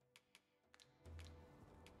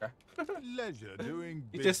 Okay. Pleasure doing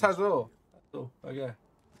He business. just has all. Oh, okay.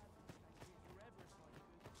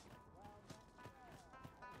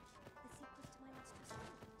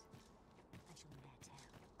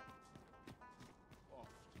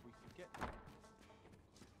 We forget.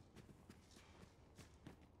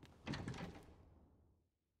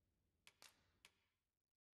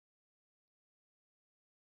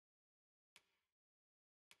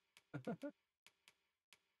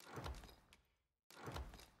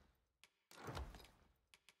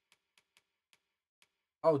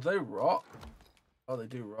 Oh, they rot. Oh, they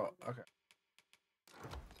do rot. Okay.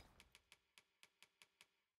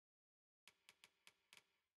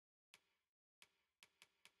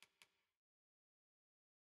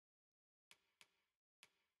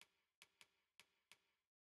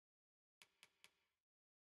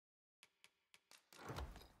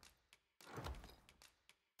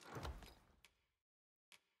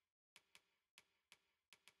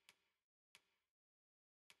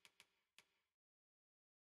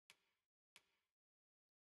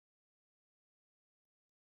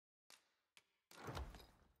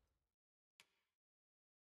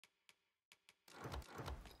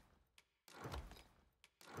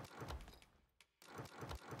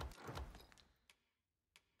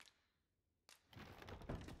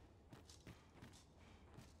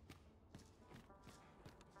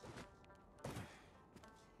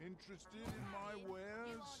 Interested in my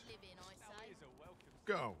wares?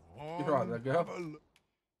 Go on. You're right there, girl. Have a look.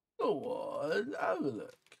 Go on, have a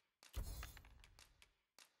look.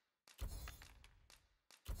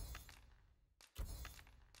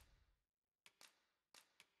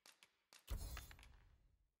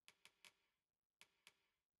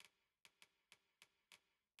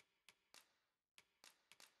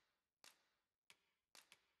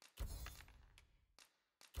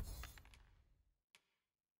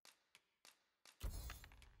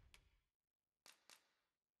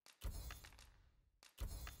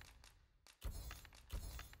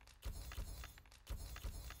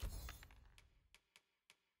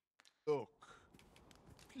 Look.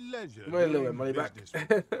 Pleasure Wait a little doing bit, money back. business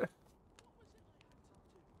with-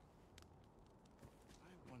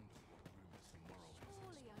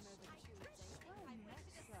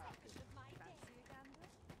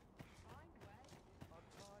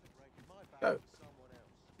 Go.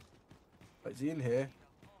 Wait, is he in here?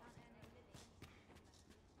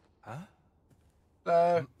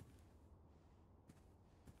 Huh?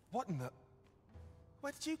 What in the...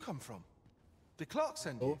 Where did you come from? Did Clark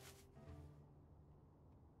send you?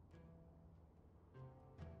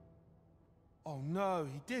 Oh no,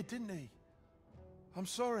 he did, didn't he? I'm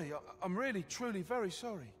sorry. I'm really, truly very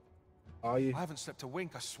sorry. Are you? I haven't slept a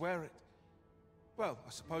wink, I swear it. Well,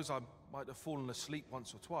 I suppose I might have fallen asleep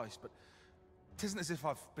once or twice, but it isn't as if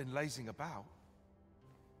I've been lazing about.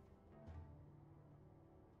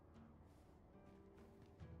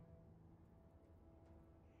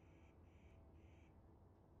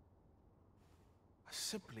 I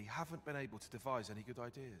simply haven't been able to devise any good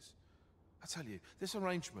ideas. I tell you, this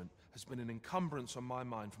arrangement has been an encumbrance on my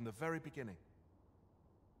mind from the very beginning.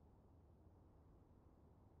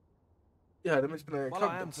 Yeah, there must be an While I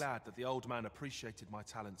am encumbrance. glad that the old man appreciated my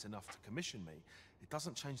talents enough to commission me, it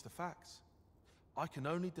doesn't change the facts. I can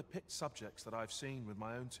only depict subjects that I've seen with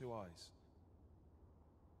my own two eyes.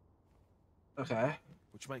 Okay.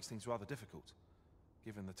 Which makes things rather difficult,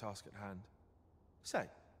 given the task at hand. Say,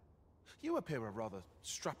 you appear a rather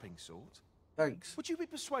strapping sort. Thanks. Would you be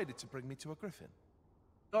persuaded to bring me to a griffin?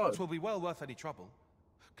 No. It will be well worth any trouble.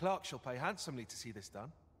 Clark shall pay handsomely to see this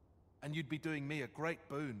done. And you'd be doing me a great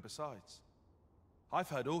boon besides. I've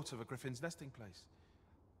heard aught of a griffin's nesting place.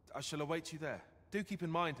 I shall await you there. Do keep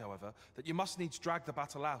in mind, however, that you must needs drag the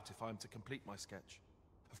battle out if I am to complete my sketch.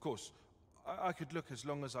 Of course, I could look as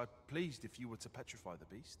long as I pleased if you were to petrify the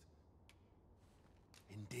beast.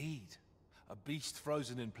 Indeed. A beast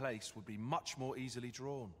frozen in place would be much more easily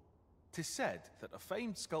drawn. 'Tis said that a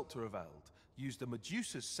famed sculptor of Eld used a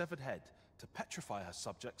Medusa's severed head to petrify her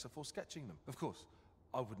subjects before sketching them. Of course,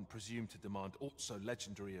 I wouldn't presume to demand aught so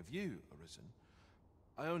legendary of you, Arisen.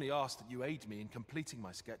 I only ask that you aid me in completing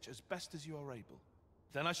my sketch as best as you are able.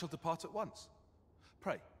 Then I shall depart at once.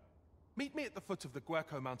 Pray, meet me at the foot of the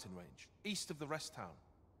Guerco mountain range, east of the rest town.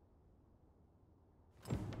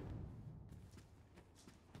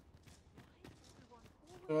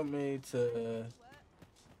 You want me to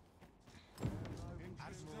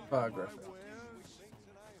paragraph it?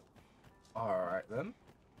 Alright then.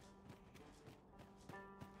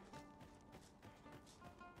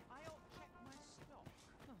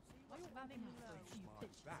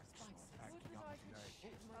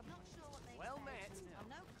 Well met. Oh,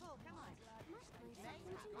 no, cool, come on.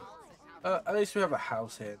 At least we have a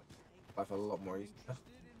house here. Life a lot more easier.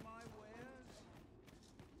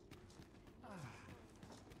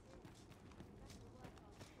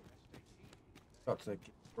 Got to take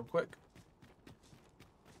it real quick.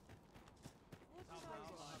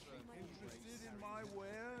 Interested in my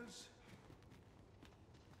wares?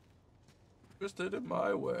 Interested in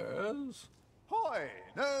my wares? Hi!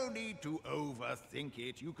 No need to overthink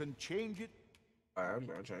it. You can change it. I am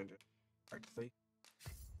gonna change it. Actually.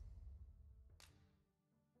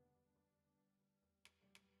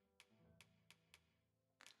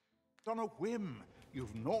 On a whim.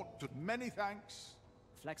 You've naught to many thanks.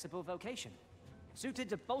 Flexible vocation. Suited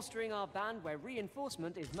to bolstering our band where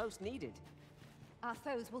reinforcement is most needed. Our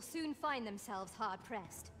foes will soon find themselves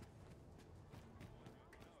hard-pressed.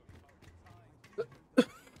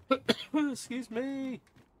 Excuse me.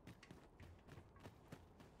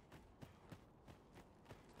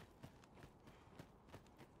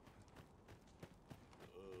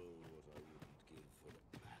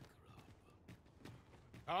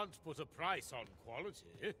 Can't put a price on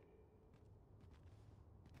quality.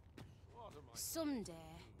 Someday,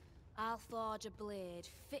 I'll forge a blade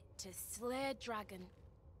fit to slay a dragon.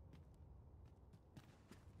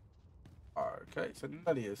 Okay, so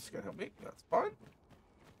Nadia's gonna help me. That's fine.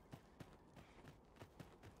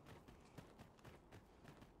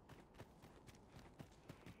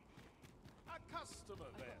 A customer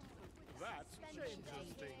then. That changes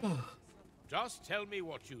things. Just tell me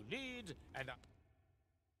what you need, and I...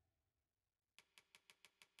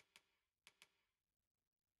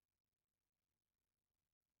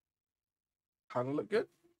 Kind of look good.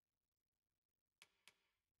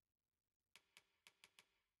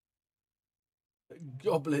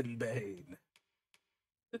 Goblin Bane.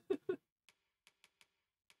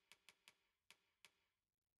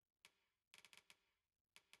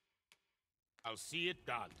 I'll see it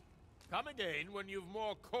done. Come again when you've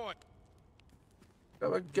more coin.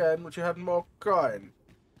 Come again, would you have more coin?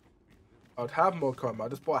 I'd have more coin, but I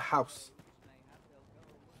just bought a house.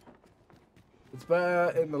 It's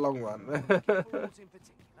better in the long run.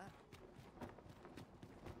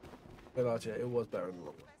 But actually, it was better in the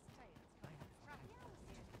long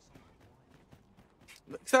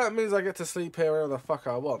run. Except that means I get to sleep here wherever the fuck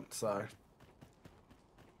I want, so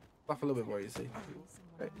life a little bit more easy.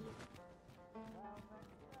 Okay.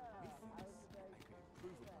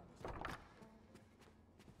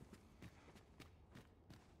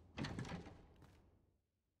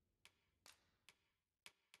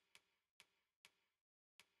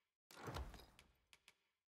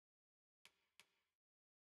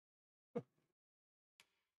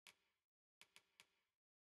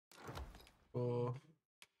 Or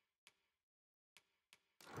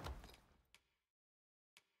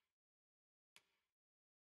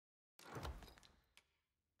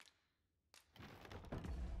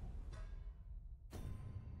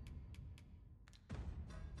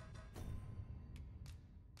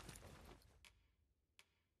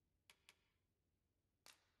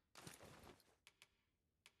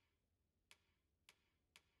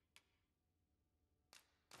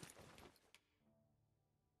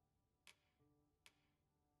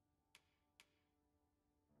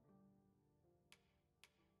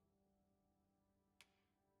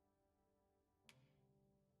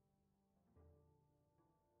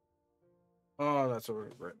oh, that's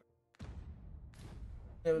already right.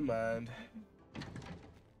 Never mind.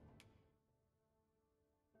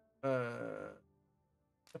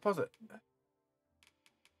 Deposit.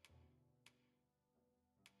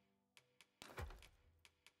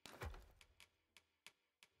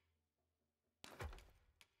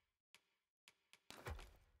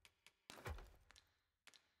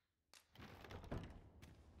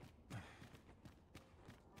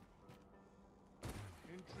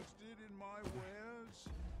 Interested in my wares?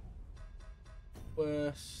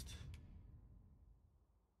 Worst.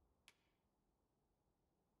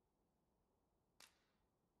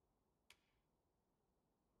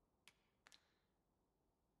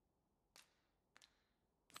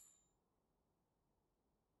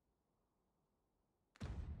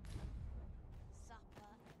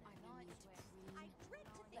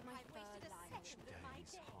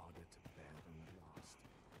 Harder to bear than the last.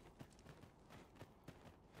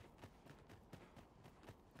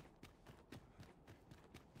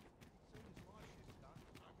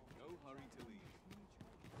 No hurry to leave.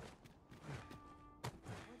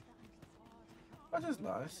 That is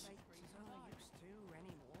nice.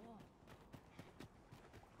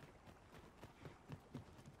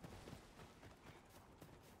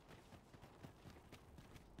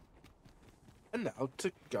 And now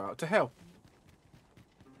to go out to hell.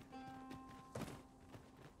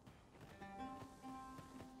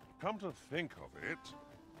 Come to think of it,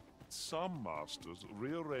 some masters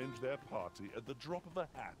rearrange their party at the drop of a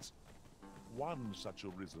hat. One such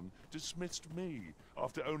arisen dismissed me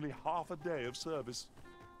after only half a day of service.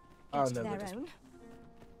 Each to their own.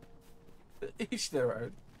 Each their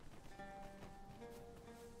own.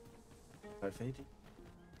 No feeding.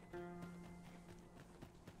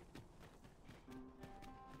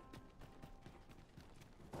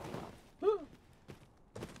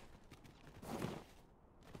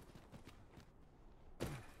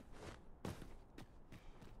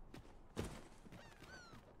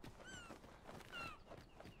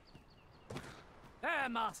 There,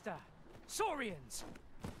 Master! Saurians!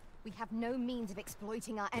 We have no means of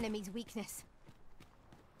exploiting our enemy's weakness.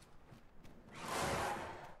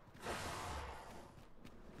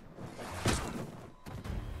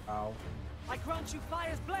 Ow. I grant you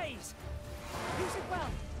fire's blaze! Use it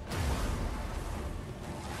well!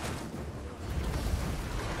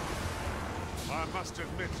 I must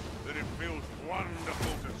admit that it feels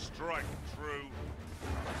wonderful to strike true.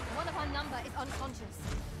 One of our number is unconscious.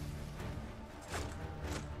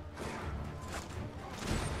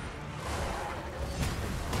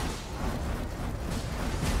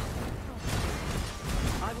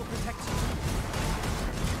 I will protect you.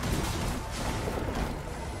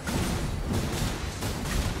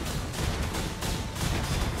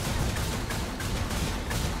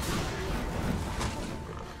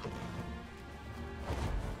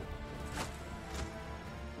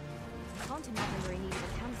 I can't imagine we're in need of a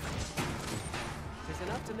campsite. It is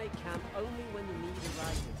enough to make camp only when the need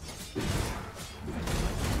arises.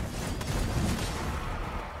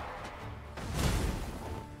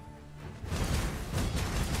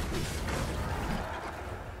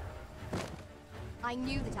 I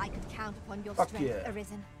knew that I could count upon your Fuck strength, yeah.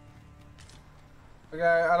 Arisen. Okay,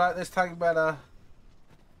 I like this tank better.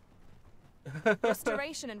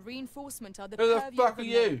 Restoration and reinforcement are the Who the purview fuck of a are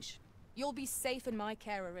you? mage. You'll be safe in my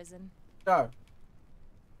care, Arisen. No.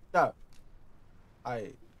 No.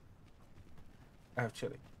 I have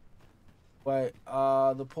chili. Wait,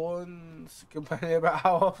 the pawns complaining about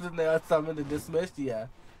how often they are summoned and dismissed? Yeah.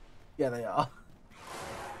 Yeah, they are.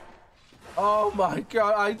 Oh my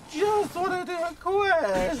god, I just want to do a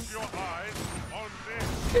quest! Fix your eyes on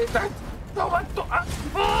this. Is that... No, I don't...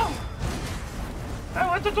 Oh! I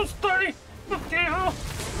wanted to study! Fuck you!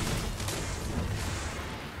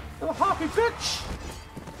 You happy bitch!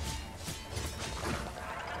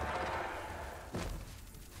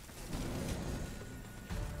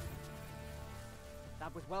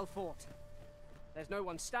 That was well fought. There's no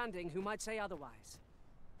one standing who might say otherwise.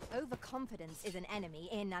 Overconfidence is an enemy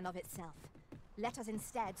in and of itself. Let us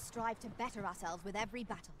instead strive to better ourselves with every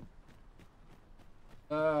battle.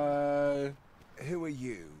 Who are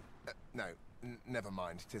you? No, never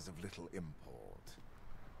mind. 'Tis of little import.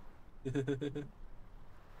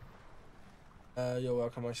 You're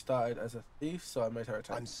welcome. I started as a thief, so I made her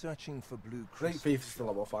attack. I'm searching for blue Great crystals. thief is still a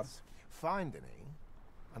lot more fun. Find any,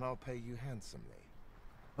 and I'll pay you handsomely.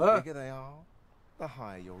 Huh? The bigger they are, the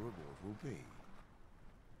higher your reward will be.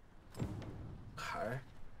 Okay.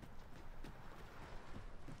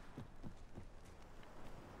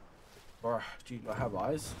 Or do you not have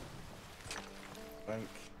eyes? Thank.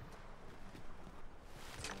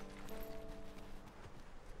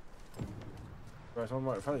 Bro, it's on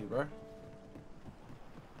right in front of you, bro.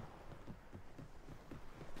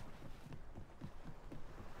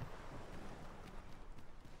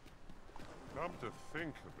 Come to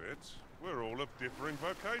think of it, we're all of differing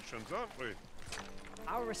vocations, aren't we?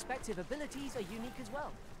 Our respective abilities are unique as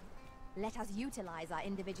well. Let us utilize our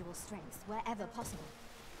individual strengths wherever possible.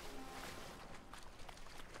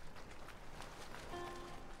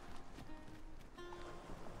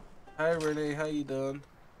 Hey, Rennie, how you doing?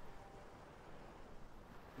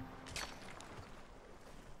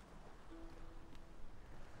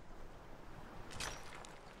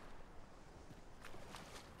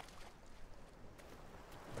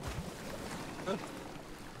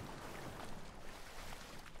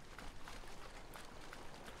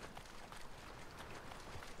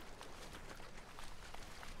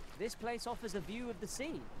 This place offers a view of the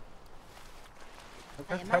sea.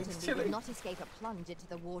 I imagine we will not escape a plunge into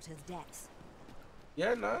the water's depths.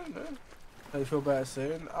 Yeah, no. I feel better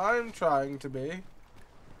soon. I'm trying to be.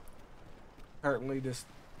 Currently just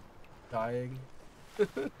dying.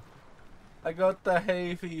 I got the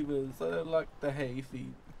hay fevers. I don't like the hay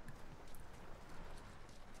fever.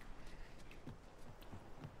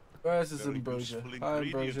 Where's this Very ambrosia? useful Hi,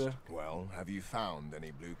 ingredient. ambrosia. Well, have you found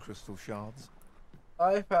any blue crystal shards?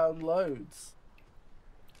 I found loads.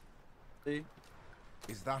 See?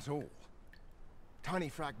 Is that all? Tiny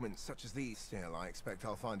fragments such as these. Still, I expect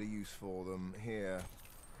I'll find a use for them here.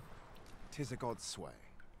 'Tis a god's sway.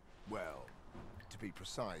 Well, to be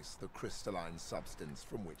precise, the crystalline substance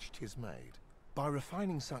from which 'tis made. By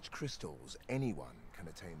refining such crystals, anyone can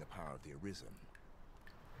attain the power of the Arisen.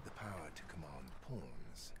 The power to command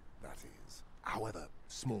pawns, that is. However,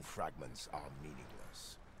 small fragments are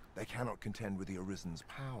meaningless. They cannot contend with the Arisen's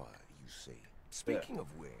power, you see. Speaking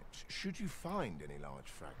of which, should you find any large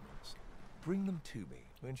fragments, bring them to me,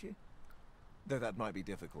 won't you? Though that might be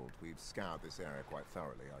difficult. We've scoured this area quite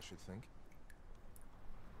thoroughly, I should think.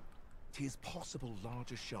 'Tis possible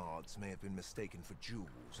larger shards may have been mistaken for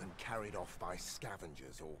jewels and carried off by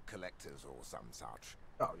scavengers or collectors or some such.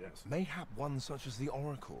 Oh, yes. Mayhap one such as the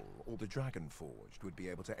Oracle or the Dragon Forged would be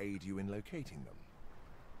able to aid you in locating them.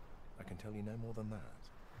 I can tell you no more than that.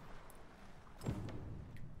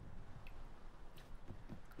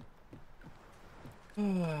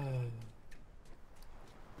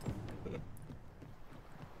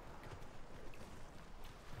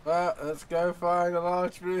 Let's go find a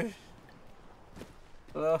large blue.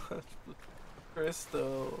 Large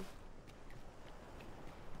crystal.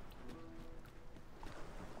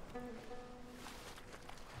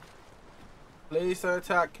 Please don't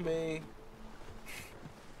attack me.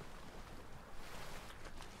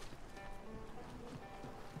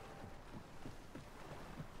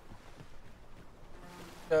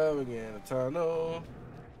 Going in a tunnel.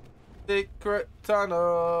 Secret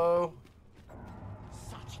tunnel.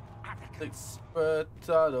 Such arrogance. Secret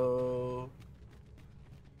tunnel.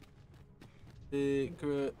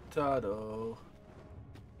 Secret tunnel.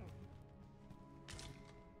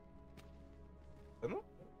 Tunnel?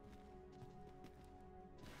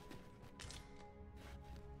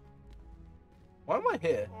 Why am I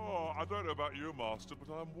here? Oh, I don't know about you, Master,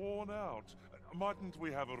 but I'm worn out. Mightn't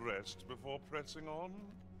we have a rest before pressing on?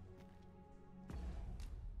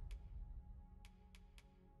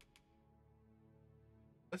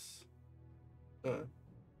 Yes. What are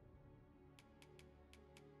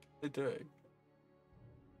they doing?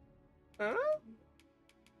 Huh?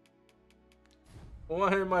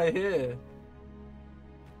 Why am I here?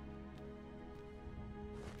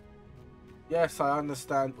 Yes, I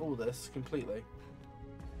understand all this completely.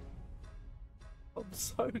 I'm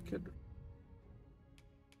so good.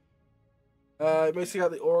 Missing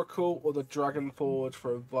out the Oracle or the Dragon Forge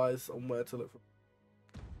for advice on where to look for.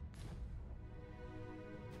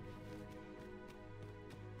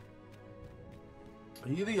 Are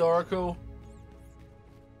you the Oracle?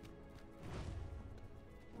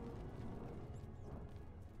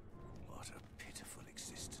 What a pitiful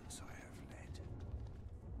existence I have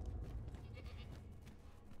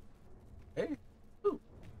led. Hey, ooh,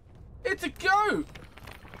 it's a goat!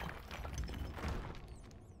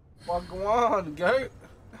 Wagwan, goat.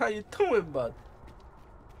 How you doing, bud?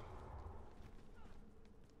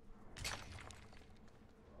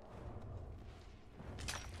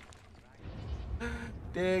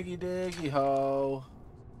 Diggy, diggy, ho.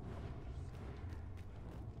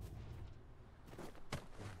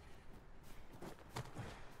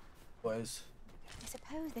 Boys. I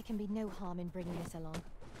suppose there can be no harm in bringing this along.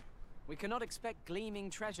 We cannot expect gleaming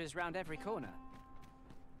treasures round every corner.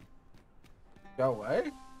 Go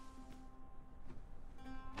away.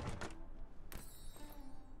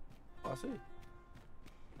 I see.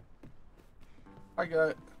 I got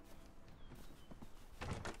it.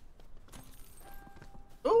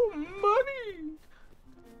 Oh, money!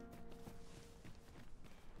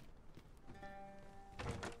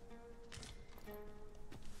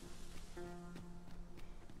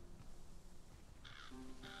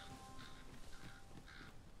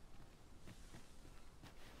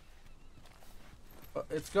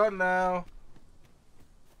 It's gone now.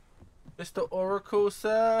 Mr. Oracle,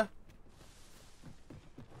 sir.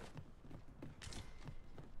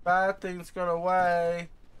 Bad things gone away.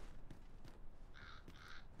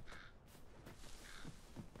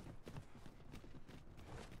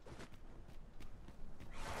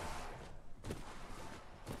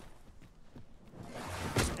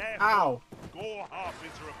 Ow! Gore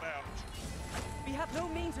harpies are about. We have no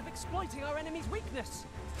means of exploiting our enemy's weakness.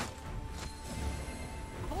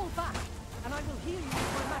 Fall back, and I will heal you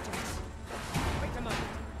with my magics. Wait a moment.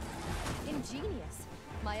 Ingenious.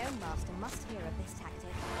 My own master must hear of this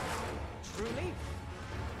tactic. Truly?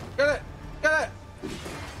 Get it! Get it!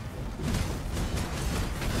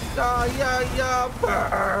 Yeah,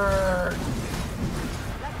 burn!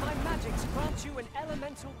 Let my magics grant you an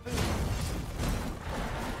elemental boon.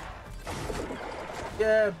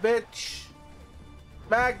 Yeah, bitch!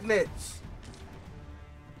 Magnets!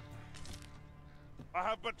 I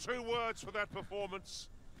have but two words for that performance.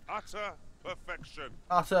 Utter perfection.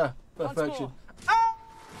 Utter perfection. Ah!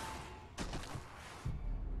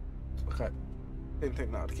 Okay. Didn't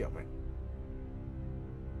think that would kill me.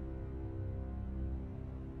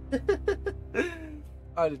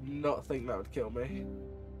 I did not think that would kill me.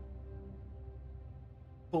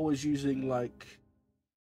 Paul was using like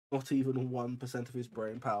not even 1% of his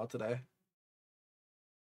brain power today.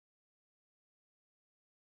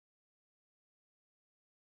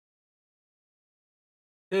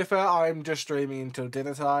 To be fair, I'm just streaming until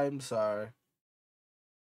dinner time, so.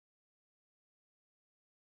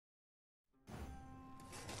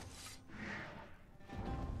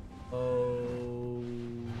 Oh.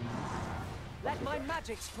 Let my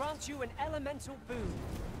magics grant you an elemental boon.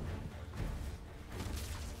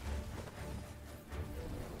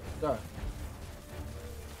 Go.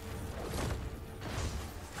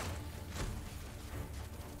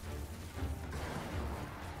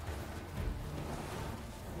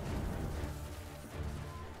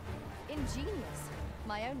 Ingenious.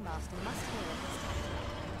 My own master must hear of this tactic.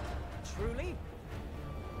 Truly?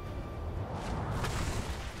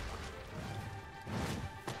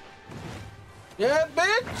 Yeah,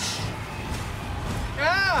 bitch!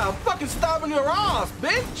 Yeah, I'm fucking stomping your ass,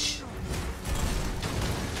 bitch!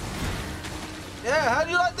 Yeah, how do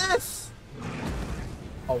you like this?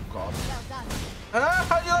 Oh god. Well done. Huh?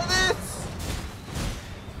 How do you like this?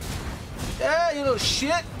 Yeah, you little shit!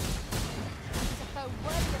 It's a foe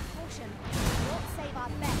worthy of caution. Won't save our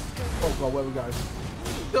best. Oh god, where we going?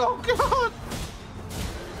 Oh god!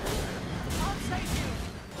 I'll save you.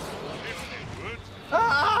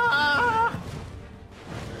 Ah!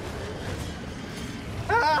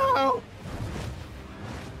 Ow!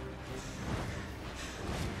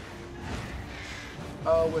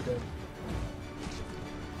 Oh, we're dead.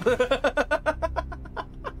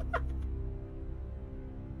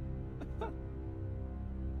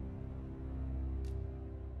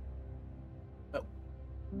 Oh.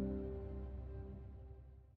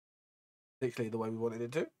 Particularly the way we wanted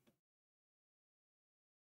it to.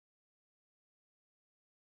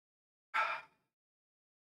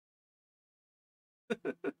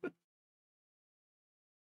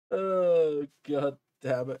 Oh god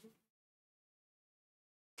damn it.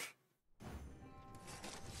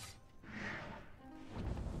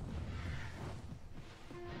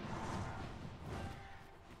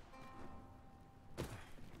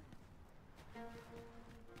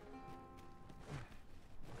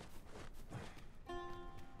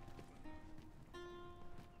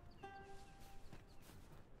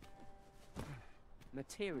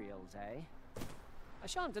 Materials, eh? I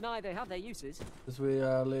shan't deny they have their uses. Because we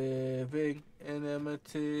are living in a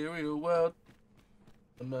material world.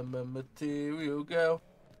 I'm a material girl.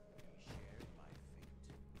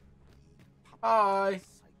 Hi.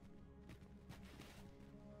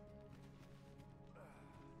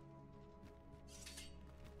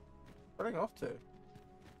 Running off to.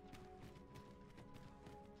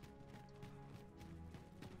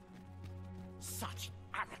 Such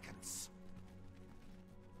arrogance.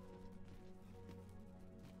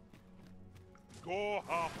 Gore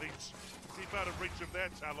harpies. Keep out of reach of their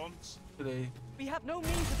talons. We have no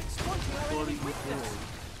means of exploiting our enemy's weakness.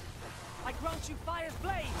 I grant you fire's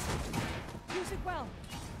blaze. Use it well.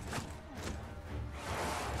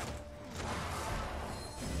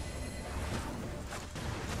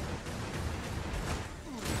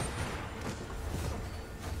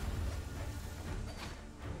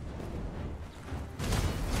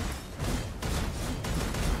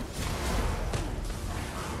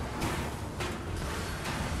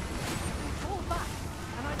 Fall back,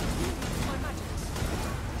 and I will use my magics.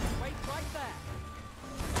 Wait right there.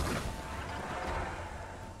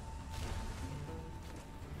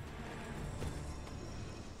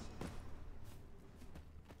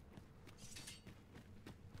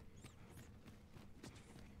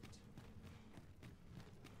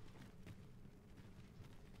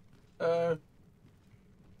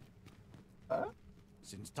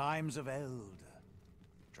 Since times of eld,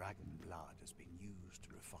 dragon blood has been used to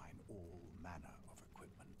refine all manner of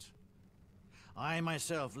equipment. I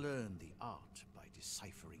myself learned the art by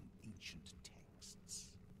deciphering ancient texts.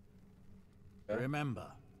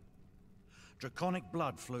 Remember, draconic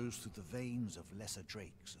blood flows through the veins of lesser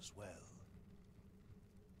drakes as well.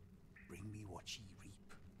 Bring me what ye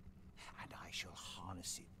reap, and I shall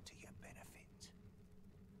harness it to your benefit.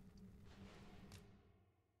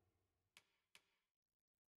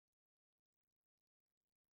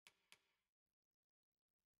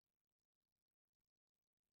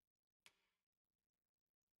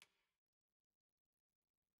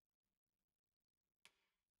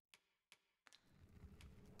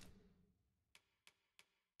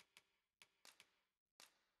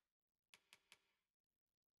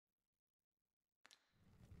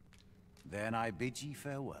 Then I bid ye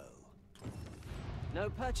farewell. No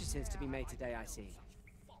purchases to be made today, I see.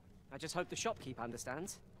 I just hope the shopkeep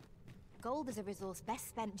understands. Gold is a resource best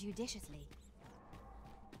spent judiciously.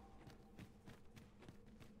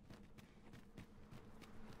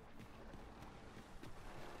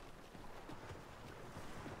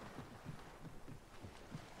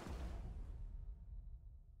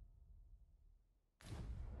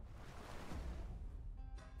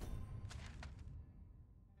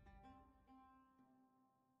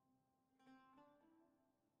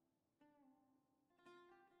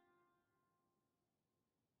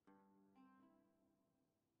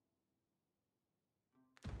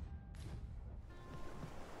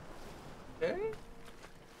 Okay.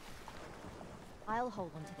 I'll hold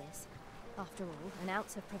on to this. After all, an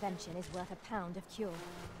ounce of prevention is worth a pound of cure.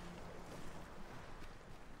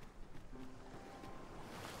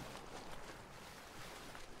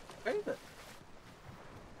 Okay then.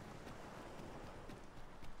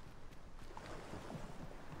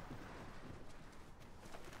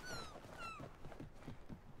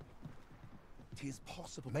 Tis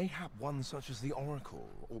possible, mayhap one such as the Oracle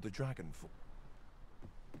or the Dragonfall.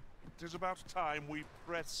 'Tis about time we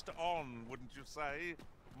pressed on, wouldn't you say,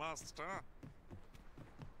 Master?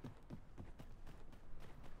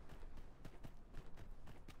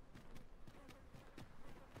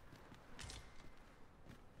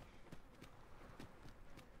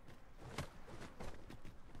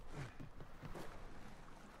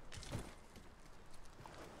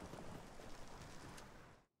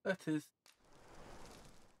 That is.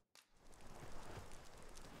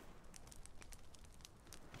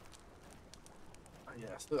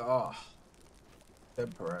 Yes. Ah.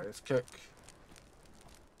 Temporary. Let's cook.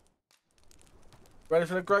 Ready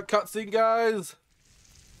for the great cutscene, guys?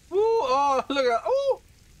 Woo! Oh, look at that! Oh!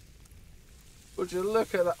 Would you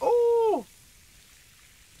look at that? Oh!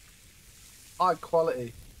 High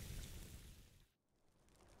quality.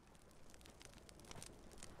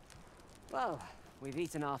 Well, we've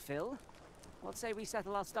eaten our fill. What say we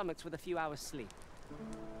settle our stomachs with a few hours sleep?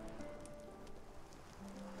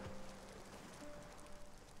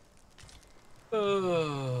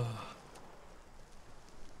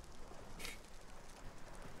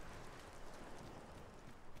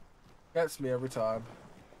 Gets me every time.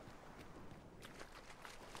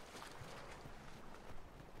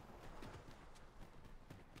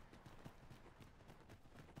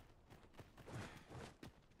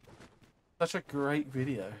 Such a great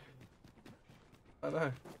video. I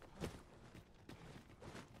know.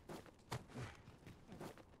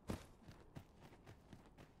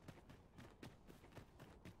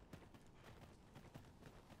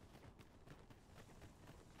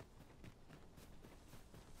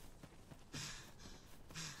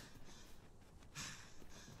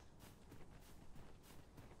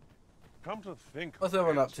 Come to think What's of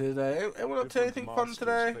everyone it, up to today? Everyone up to different anything fun masters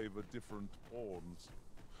today? favor different pawns.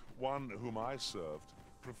 One whom I served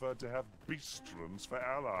preferred to have beastrons for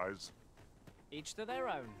allies. Each to their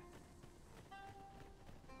own.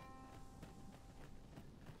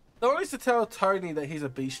 Someone needs to tell Tony that he's a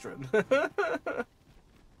beastron.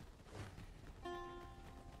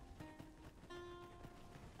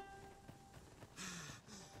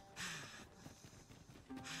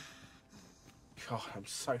 God, I'm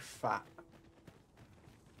so fat.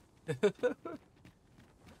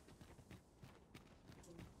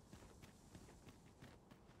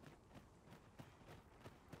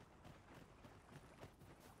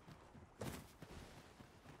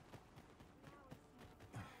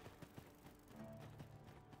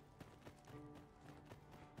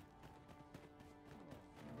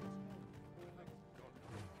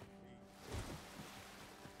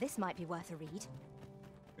 This might be worth a read.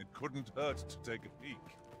 It couldn't hurt to take a peek.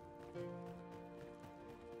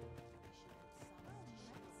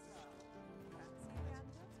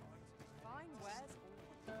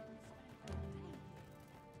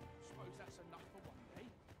 Suppose that's enough for one day.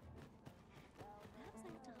 Perhaps I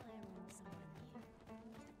have to hire on someone new.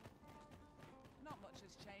 Not much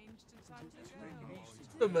has changed since I was a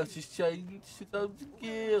girl. The mess has changed since I was a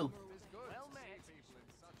girl. Well met.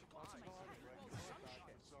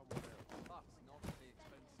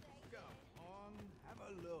 Come on, have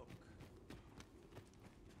a look.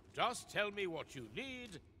 Just tell me what you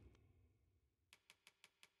need.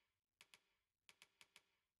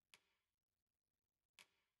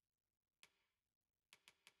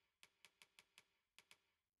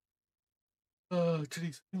 Oh,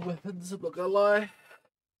 jeez, weapons, I'm not gonna lie.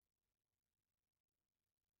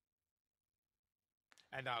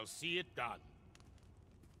 And I'll see it done.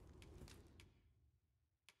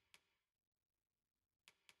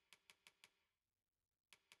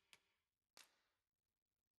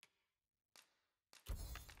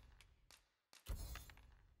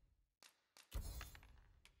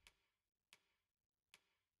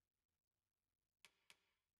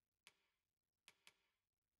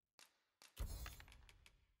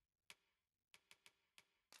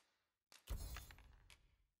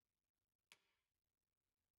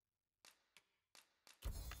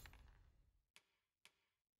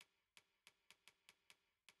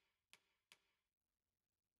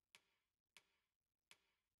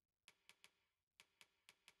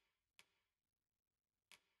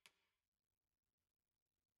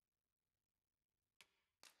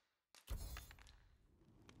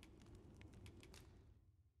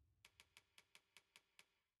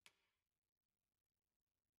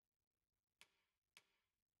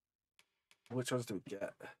 Which ones do we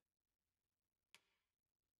get?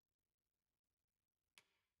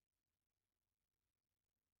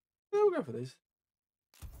 Yeah, we'll go for these.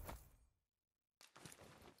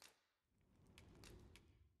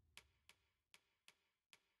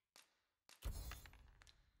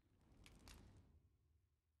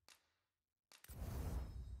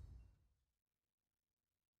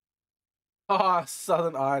 Ah,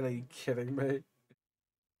 Southern Iron, are you kidding me?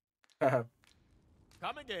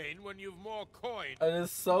 Come again when you've more coin. I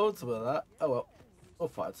just sold some of that. Oh well, we'll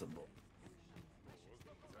find some more.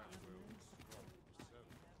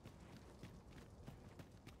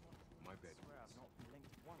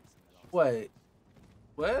 Wait,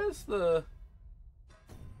 where's the...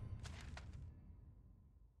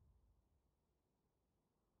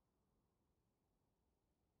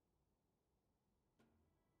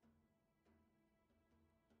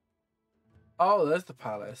 Oh, there's the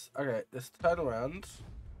palace. Okay, let's turn around.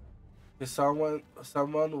 Because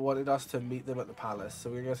someone wanted us to meet them at the palace,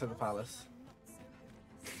 so we're gonna go to the palace.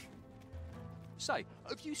 Say,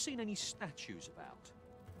 have you seen any statues about?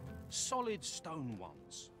 Solid stone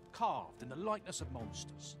ones, carved in the likeness of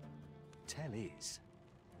monsters. Tell is,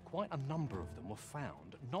 quite a number of them were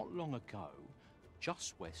found not long ago,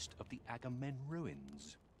 just west of the Agamemnon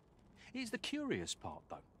ruins. Here's the curious part,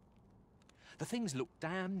 though. The things look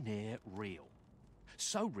damn near real.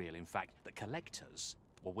 So real, in fact, that collectors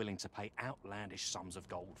were willing to pay outlandish sums of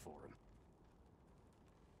gold for them.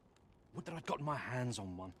 Would that I'd gotten my hands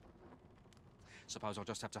on one. Suppose I'll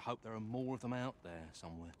just have to hope there are more of them out there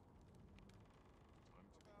somewhere.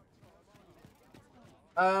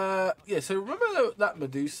 Yeah, so remember that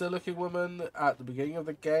Medusa-looking woman at the beginning of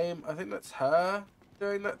the game? I think that's her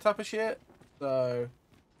doing that type of shit. So,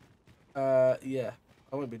 yeah,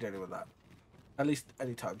 I won't be dealing with that. At least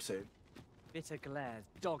anytime soon. Bitter glares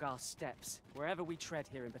dog our steps, wherever we tread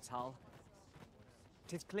here in Batal.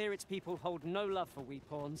 'Tis clear its people hold no love for we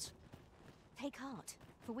pawns. Take heart,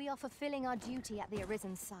 for we are fulfilling our duty at the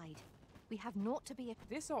Arisen's side. We have naught to be...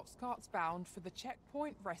 This ox cart's bound for the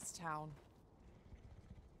checkpoint rest town.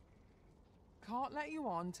 Can't let you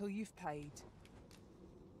on till you've paid.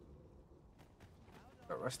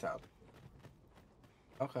 Rest out.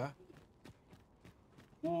 Okay.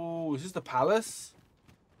 Ooh, is this the palace?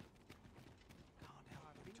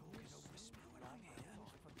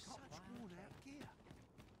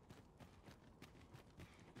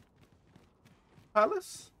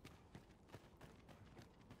 Palace?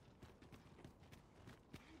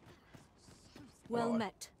 Well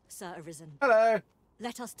met, Sir Arisen. Hello.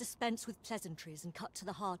 Let us dispense with pleasantries and cut to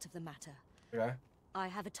the heart of the matter. Okay. I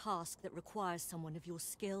have a task that requires someone of your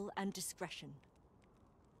skill and discretion.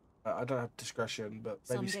 I don't have discretion, but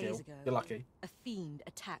maybe Some skill. days ago, You're lucky. a fiend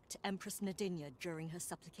attacked Empress Nadinia during her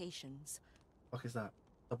supplications. What is that?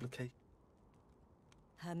 Duplicate?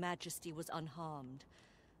 Her Majesty was unharmed,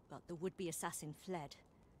 but the would-be assassin fled,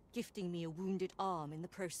 gifting me a wounded arm in the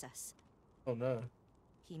process. Oh no.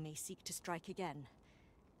 He may seek to strike again,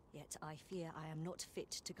 yet I fear I am not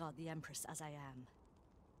fit to guard the Empress as I am.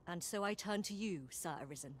 And so I turn to you, Sir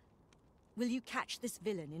Arisen. Will you catch this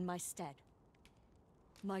villain in my stead?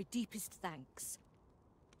 My deepest thanks.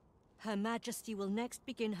 Her Majesty will next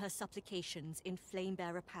begin her supplications in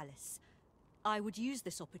Flamebearer Palace. I would use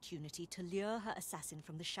this opportunity to lure her assassin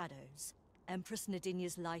from the shadows. Empress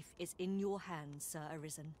Nadinia's life is in your hands, Sir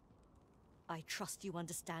Arisen. I trust you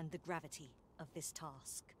understand the gravity of this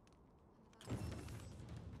task.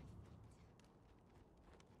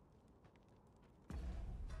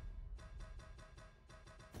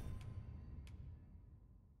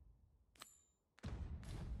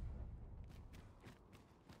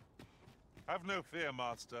 Have no fear,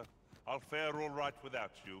 Master. I'll fare all right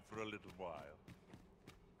without you for a little while.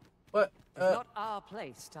 What? It's not our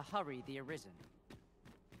place to hurry the Arisen.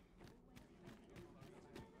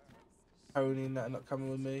 Owning that, not coming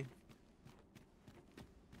with me.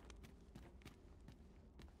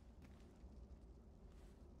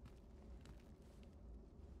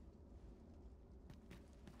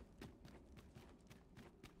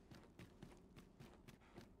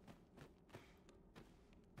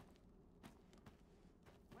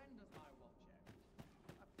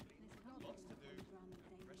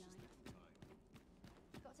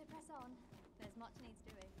 Got to press on. There's much needs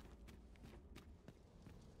doing.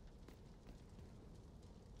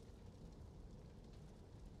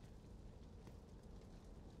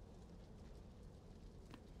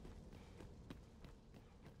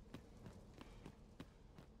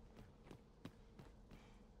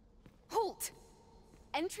 Halt!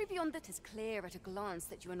 Entry beyond that is clear at a glance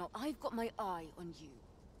that you are not. I've got my eye on you.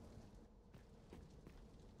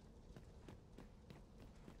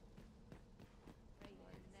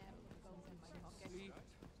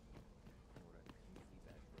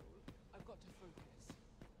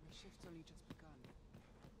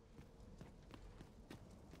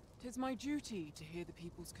 'Tis my duty to hear the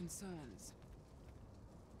people's concerns.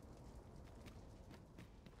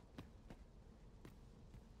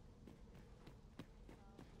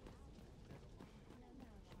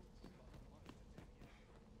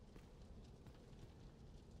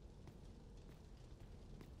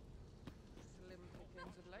 Slim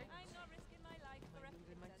pickings of late. I'm not risking my life for I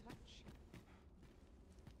needed my touch.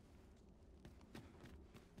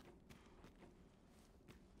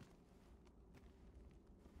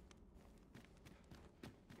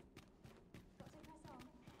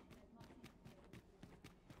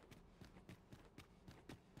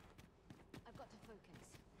 I've got to focus.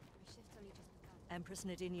 My shift's only just begun. Empress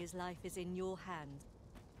Nadinia's life is in your hands.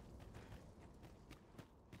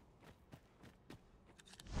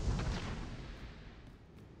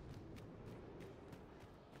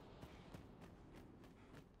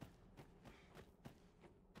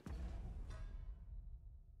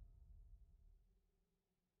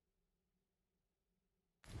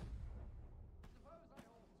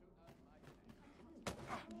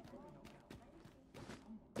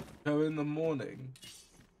 Go in the morning.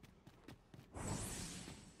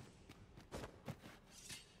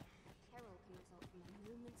 Peril can result from a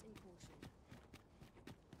moment's incaution.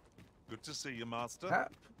 Good to see you, Master.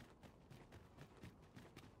 Nap.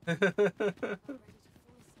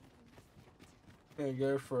 Gonna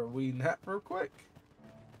go for a wee nap real quick.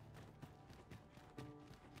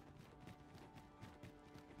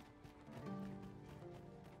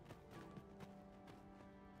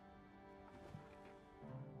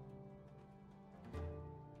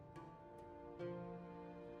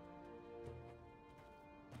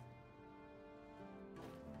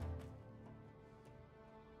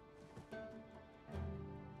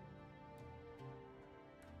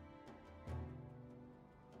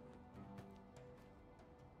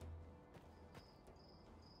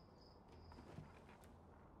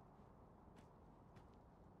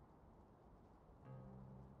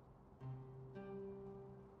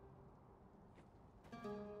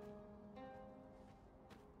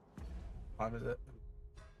 What time is it?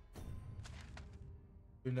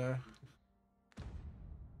 You know.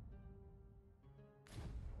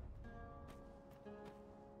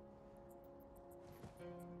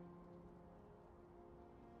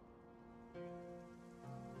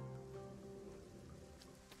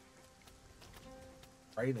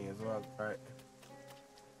 Raining as well, right?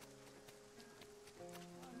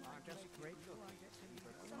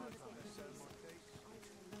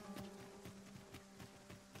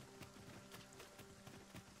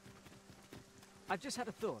 I've just had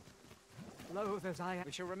a thought. Loath as I am,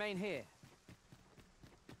 we shall remain here.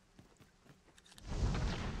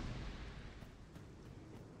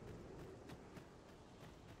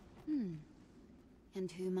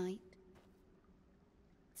 And who might?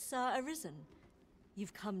 Sir Arisen,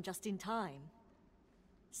 you've come just in time.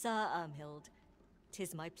 Sir Ermhild,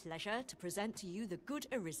 'tis my pleasure to present to you the good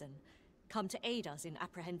Arisen, come to aid us in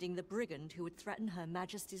apprehending the brigand who would threaten Her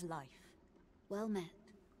Majesty's life. Well met.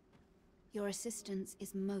 Your assistance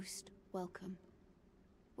is most welcome.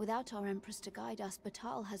 Without our Empress to guide us,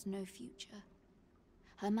 Batal has no future.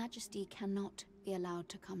 Her Majesty cannot be allowed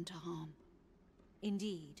to come to harm.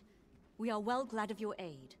 Indeed. We are well glad of your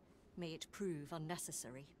aid. May it prove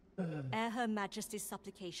unnecessary. Ere Her Majesty's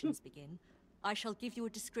supplications begin, I shall give you a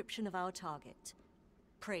description of our target.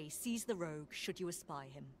 Pray seize the rogue should you espy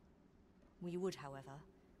him. We would, however,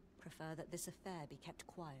 prefer that this affair be kept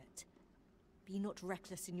quiet. Be not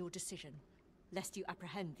reckless in your decision, lest you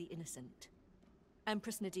apprehend the innocent.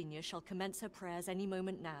 Empress Nadinia shall commence her prayers any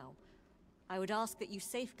moment now. I would ask that you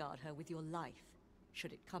safeguard her with your life,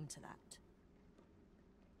 should it come to that.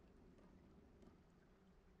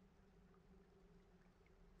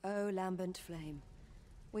 O lambent flame,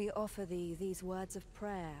 we offer thee these words of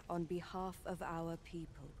prayer on behalf of our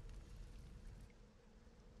people.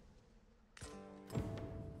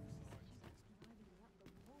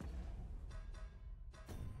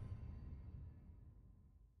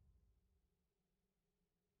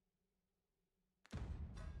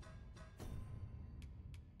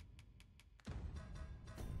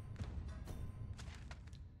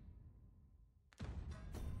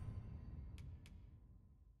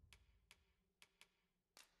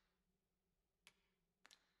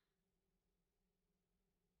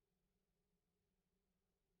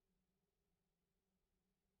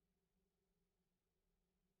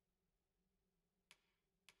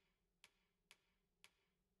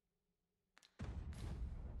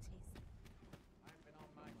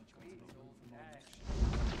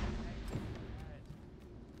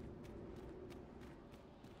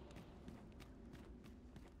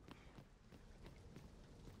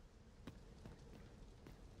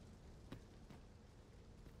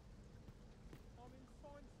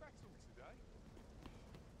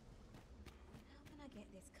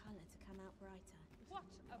 colour to come out brighter. What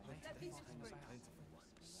a piece of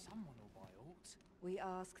Someone will buy aught. We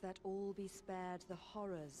ask that all be spared the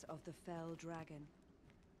horrors of the fell dragon.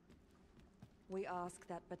 We ask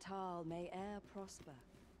that Batal may e'er prosper.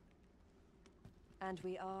 And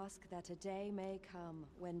we ask that a day may come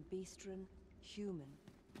when Beastren, human,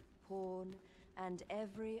 pawn, and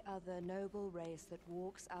every other noble race that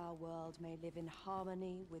walks our world may live in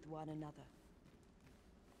harmony with one another.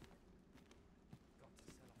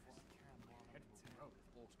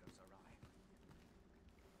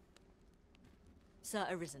 Sir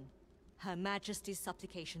Arisen, Her Majesty's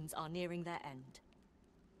supplications are nearing their end.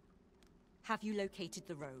 Have you located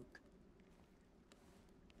the rogue?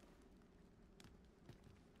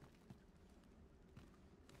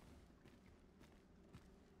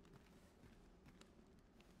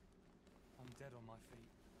 I'm dead on my feet.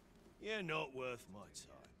 You're not worth my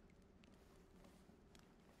time.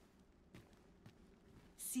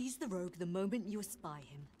 Seize the rogue the moment you espy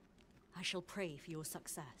him. I shall pray for your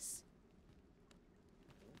success.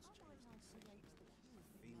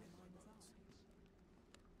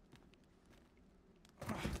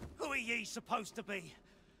 Who are ye supposed to be?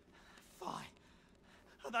 Fie.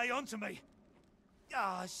 Are they onto me?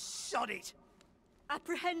 Ah, sod it!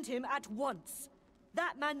 Apprehend him at once.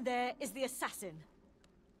 That man there is the assassin.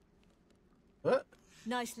 What?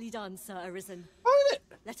 Nicely done, Sir Arisen.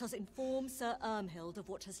 Let us inform Sir Ermhild of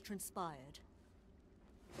what has transpired.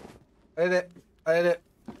 Edit. Edit.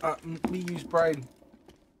 Me use brain.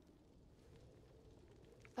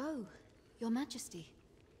 Oh, Your Majesty.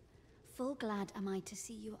 Full glad am I to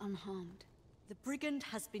see you unharmed. The brigand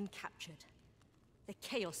has been captured. The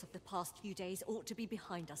chaos of the past few days ought to be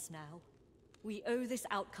behind us now. We owe this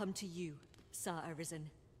outcome to you, Sir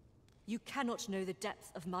Arisen. You cannot know the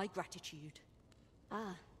depth of my gratitude.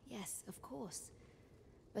 Ah, yes, of course.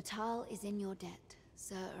 Batal is in your debt,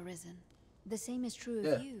 Sir Arisen. The same is true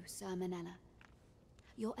of you, Sir Manella.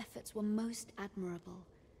 Your efforts were most admirable,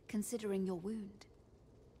 considering your wound.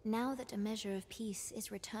 Now that a measure of peace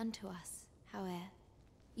is returned to us, however,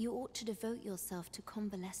 you ought to devote yourself to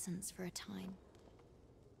convalescence for a time.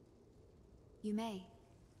 You may.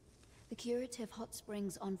 The curative hot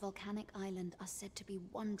springs on Volcanic Island are said to be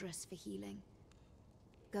wondrous for healing.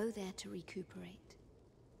 Go there to recuperate.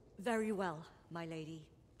 Very well, my lady.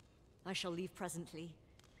 I shall leave presently,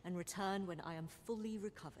 and return when I am fully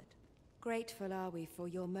recovered. Grateful are we for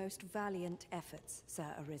your most valiant efforts, Sir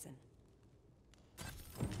Arisen.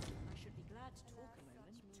 I should be glad to talk a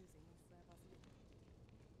moment.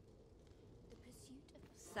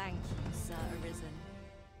 Thank you, Sir Arisen.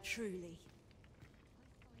 Truly.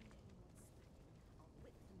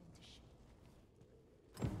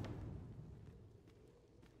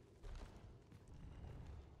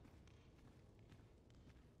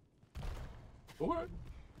 What?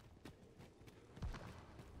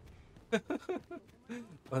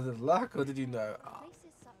 Was it luck or did you know?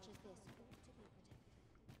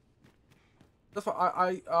 That's what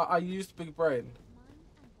I used big brain.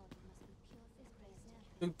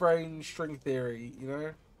 Big brain string theory, you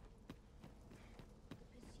know?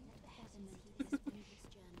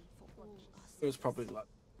 It was probably luck.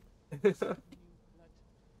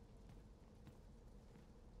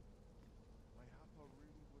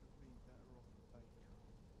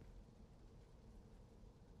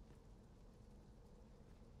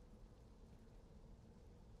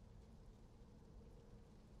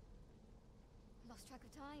 Lost track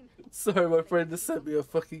of time. Sorry, my friend just sent me a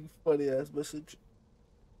fucking funny ass message.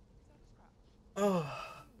 Oh.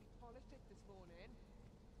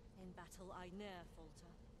 In battle I ne'er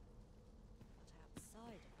falter. But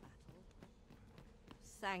outside of battle...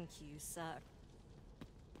 Thank you, sir.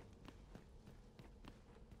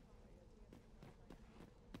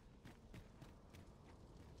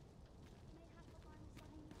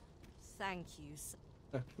 Thank you, sir.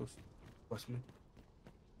 What's me?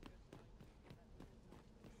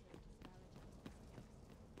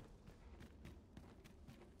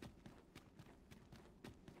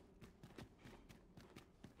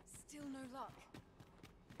 Still no luck.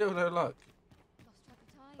 Still no luck. Lost track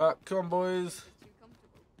of time. Come on, boys. Too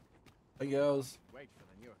comfortable. Hey, girls. Wait for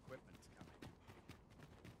the new equipment to come in.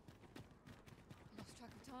 Lost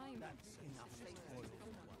track of time. That's enough.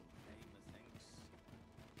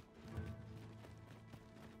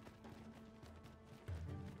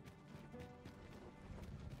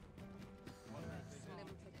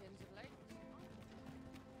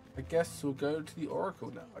 I guess we'll go to the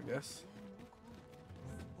Oracle now, I guess.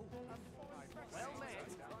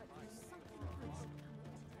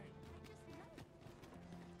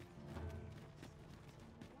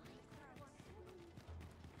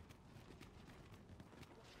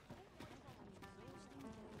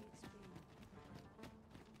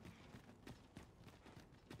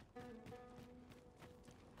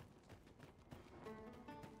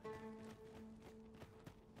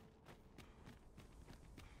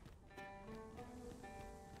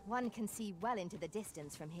 One can see well into the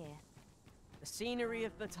distance from here. The scenery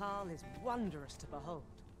of Batal is wondrous to behold.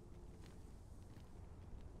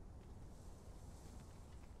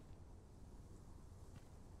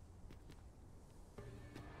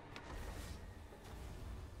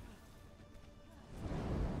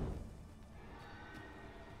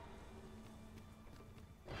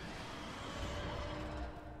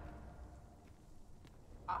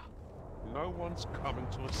 No one's coming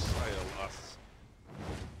to assail us.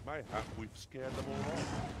 Mayhap we've scared them all off.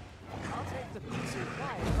 I'll take the peace and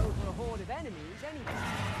quiet over a horde of enemies any day.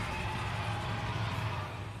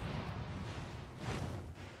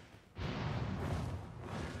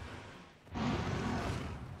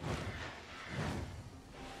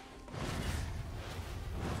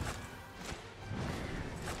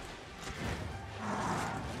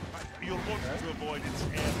 You'll want to avoid its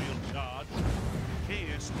aerial charge. Key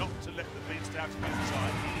is not to let the beast out of your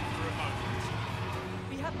sight even for a moment.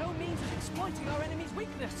 We have no means of exploiting our enemy's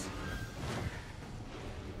weakness.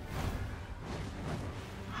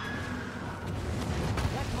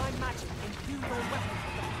 Let my magic imbue your weapons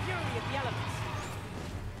with the fury of the elements.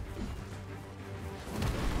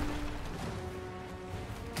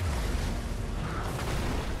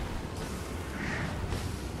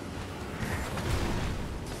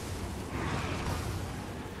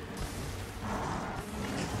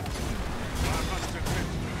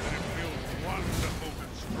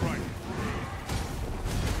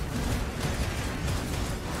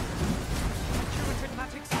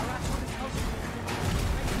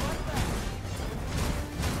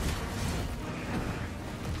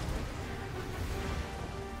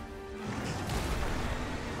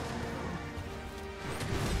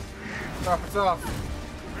 Fuck it off.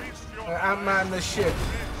 Ant-Man the ship.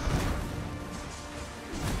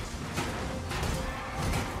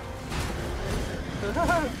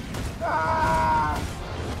 Ah!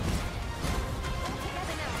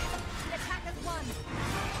 Together now. The attack as one.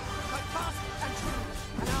 Fight fast and true,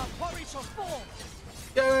 and our quarry shall fall.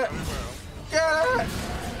 Get it! Get it!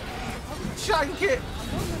 Shank it! A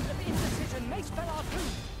moment of indecision may spell our doom.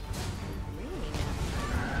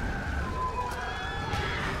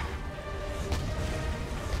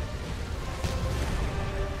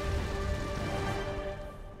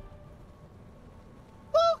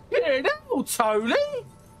 Fucking hell, Tony!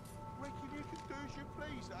 Reckon you can do as you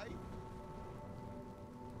please, eh?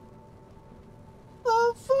 The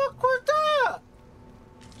fuck was that?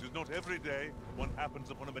 It is not every day one happens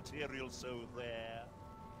upon a material so rare.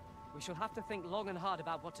 We shall have to think long and hard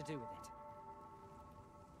about what to do with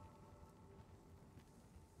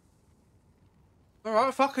it.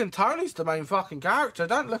 Alright, fucking Tony's the main fucking character.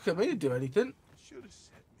 Don't look at me to do anything. Should have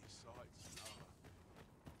set me sights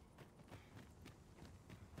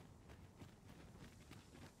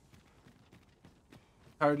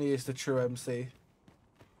lower. Tony is the true MC.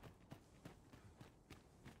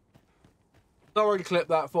 Someone clip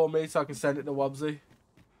that for me so I can send it to Wubsy.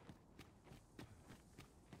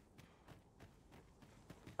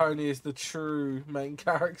 Tony is the true main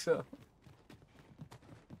character.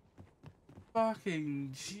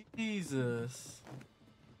 Fucking Jesus.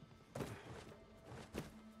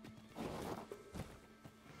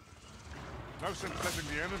 No sense letting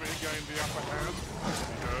the enemy gain the upper hand.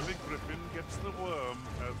 The early griffin gets the worm,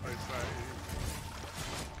 as they say.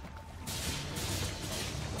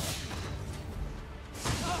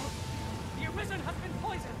 Oh! The Arisen has been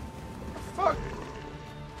poisoned! Fuck!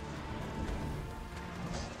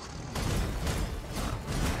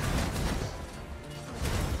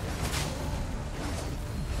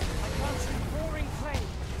 I can't see roaring flame.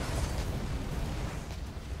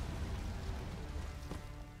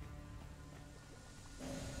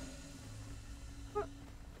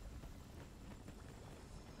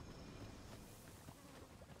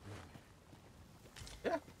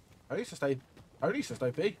 Yeah. Tony's just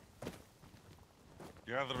OP.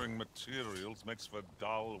 Gathering materials makes for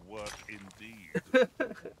dull work indeed.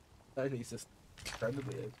 Tony's just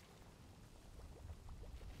incredibly OP.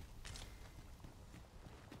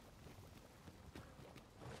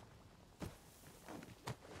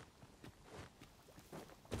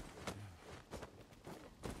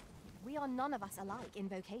 We are none of us alike in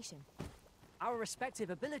vocation. Our respective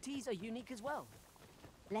abilities are unique as well.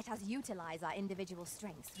 Let us utilize our individual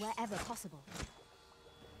strengths wherever possible.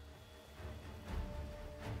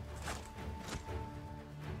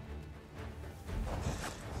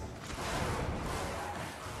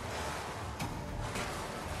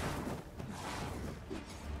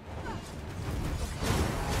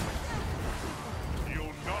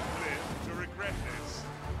 You'll not live to regret this.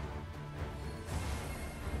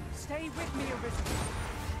 Stay with me, Arisen.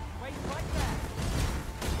 Wait right there.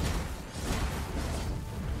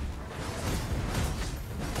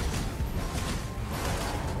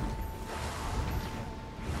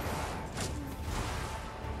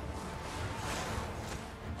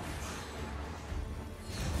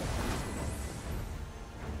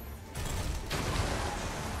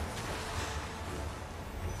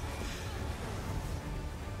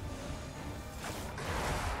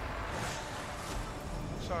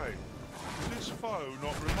 say, did this foe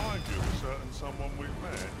not remind you of a certain someone we've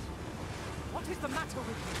met? What is the matter with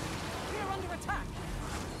you? We are under attack!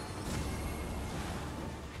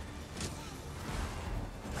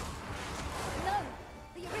 No!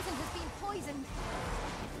 The Arisen has been poisoned!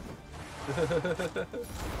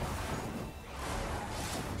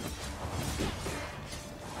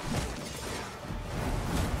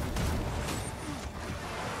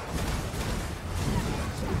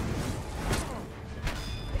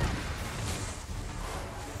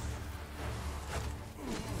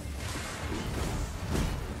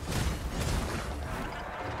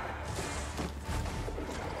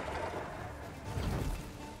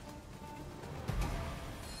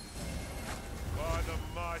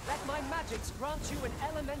 Let my magics grant you an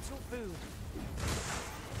elemental food.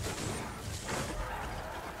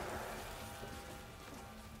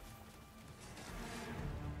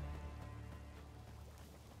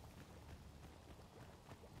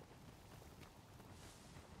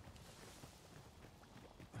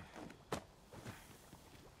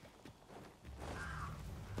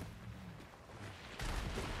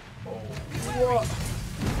 What? The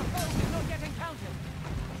foe did not get encountered.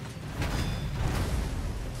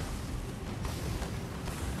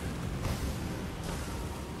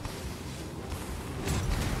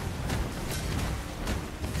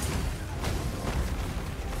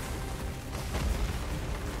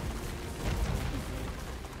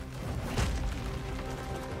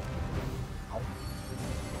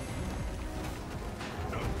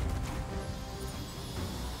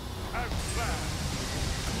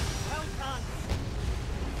 Well done.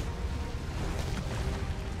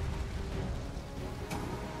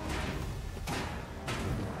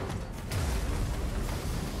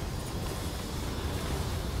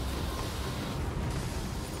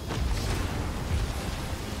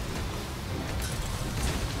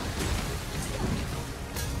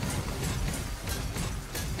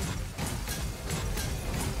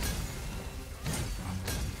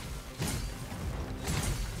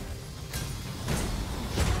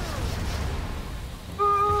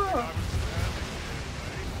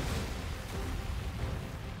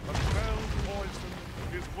 A fell poison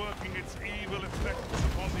is working its evil effects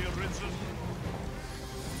upon the Arisen.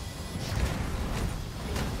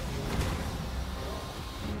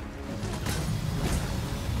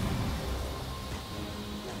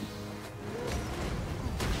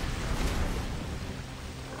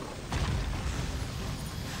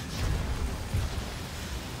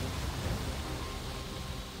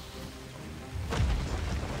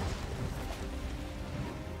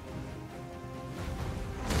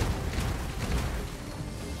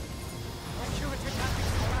 Curative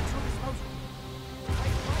magics are at your disposal.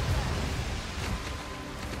 Right there.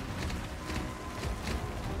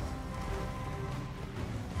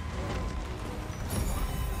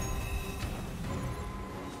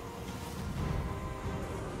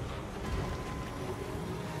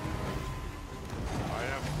 I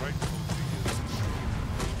am grateful to you.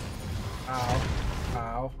 Ow.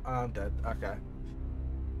 Ow. I'm dead. Okay.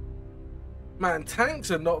 Man,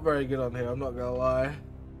 tanks are not very good on here, I'm not gonna lie.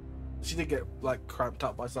 She did get, like, cramped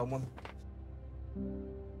up by someone.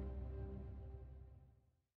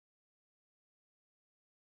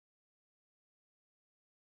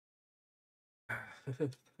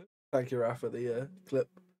 Thank you, Raph, for the clip.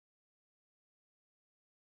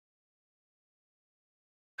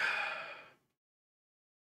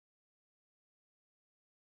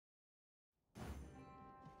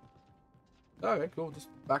 Okay, cool. Just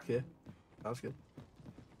back here. Sounds good.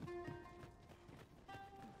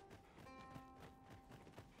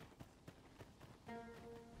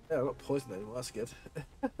 Yeah, I'm not poisoned anymore. That's good.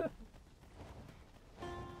 I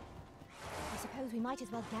suppose we might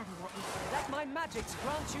as well gather what we can. Let my magics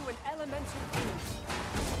grant you an elemental food.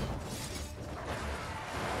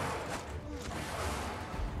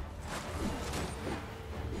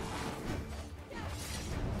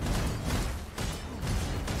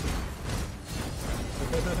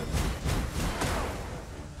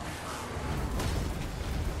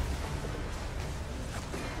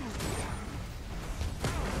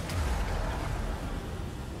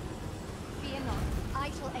 Fear not.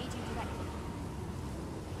 I shall aid you directly.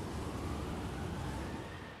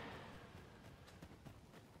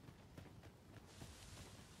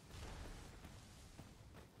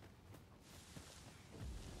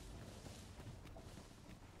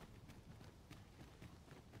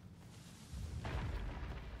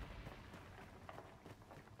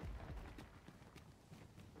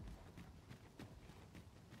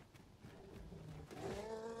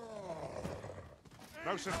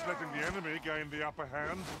 No sense letting the enemy gain the upper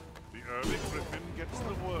hand. The early griffin gets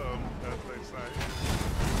the worm, as they say.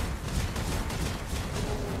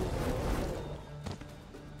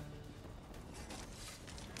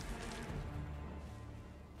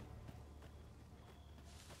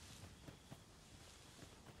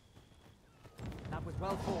 That was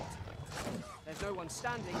well fought. There's no one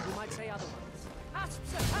standing who might say otherwise.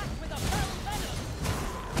 Asps attack with a fell venom!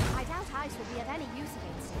 I doubt ice will be of any use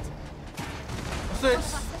against it. What's One this?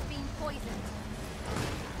 of us has been poisoned.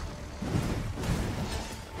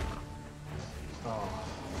 Oh.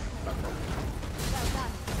 Well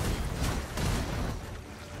done.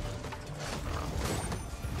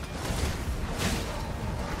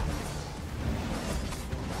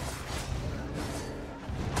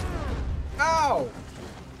 Ow!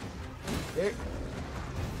 Dick.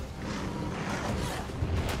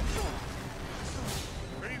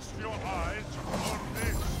 Feast your eyes on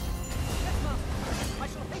this. Yes, Master. I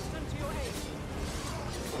shall hasten to your aid.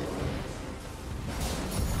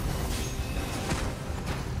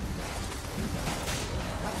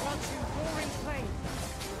 I grant you roaring flame.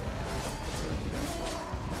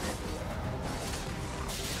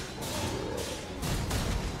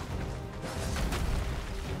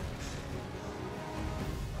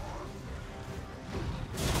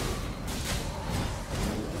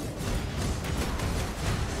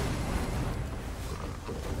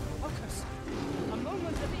 Focus. A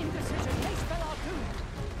moment of indecision may spell our doom.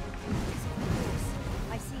 Yes, of course.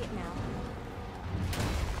 I see it now.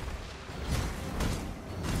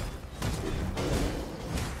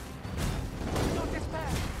 Do not despair.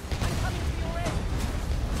 I'm coming to your aid.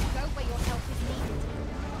 Go where your help is needed.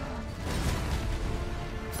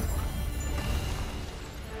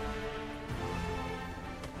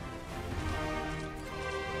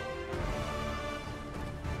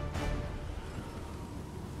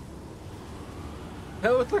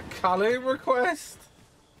 That was a calling request?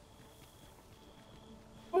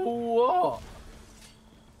 What?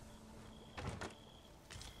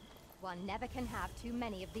 One never can have too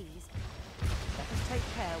many of these. Let us take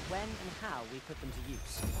care when and how we put them to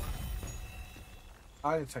use.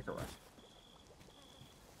 I need to take a rest.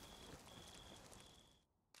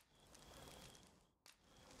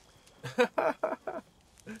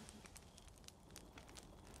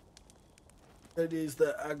 It is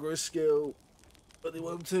the aggro skill, but they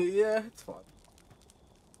want to, yeah, it's fine.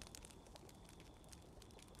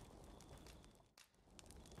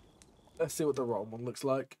 Let's see what the rotten one looks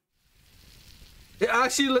like. It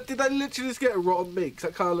actually look, did they literally just get a rotten meat? 'Cause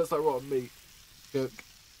that kind of looks like rotten meat. Cook.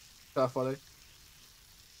 That's funny.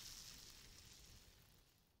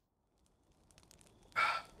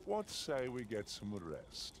 What say we get some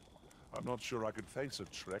rest? I'm not sure I could face a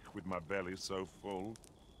trek with my belly so full.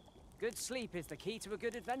 Good sleep is the key to a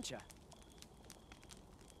good adventure.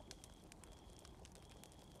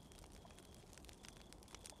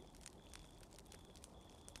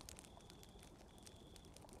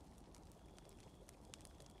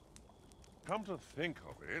 Come to think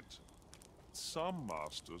of it, some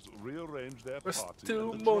masters rearrange their It's party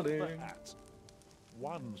still at the drop of morning. a hat.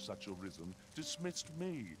 One such arisen dismissed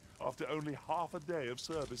me after only half a day of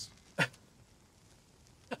service.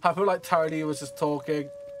 I feel like Tony was just talking.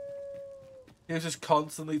 He was just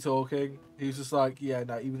constantly talking. He was just like, yeah,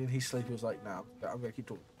 no, even in his sleep, he was like, no, I'm going to keep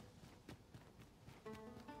talking.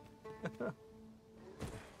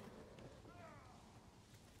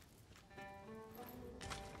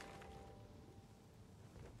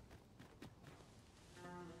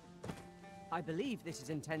 I believe this is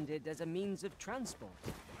intended as a means of transport.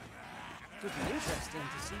 It would be interesting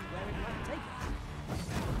to see where it might take us.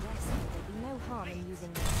 Yes, there'd be no harm in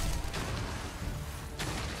using this.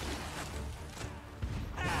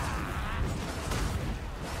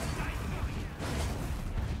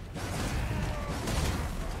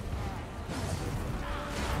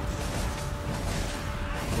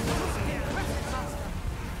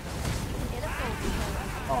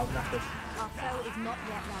 Oh, nothing. Our foe is not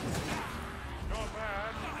yet roused. Not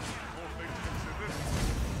bad, all things considered.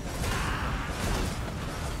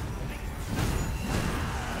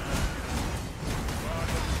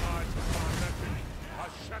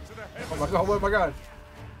 Oh my god, where am I going?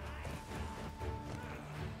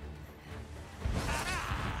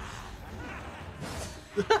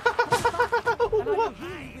 And I will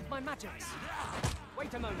heal you with my magics.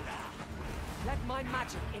 Wait a moment. Let my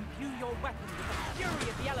magic imbue your weapon with the fury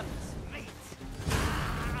of the elements.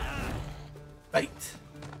 Bait.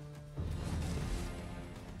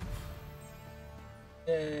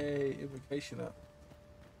 Yay, invocation up.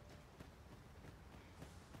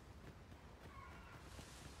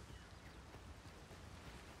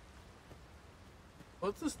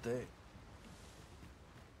 What's this day?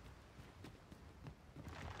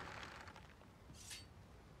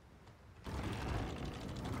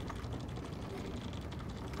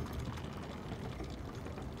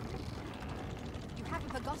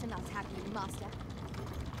 must have you, Master.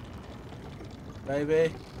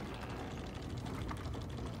 Maybe.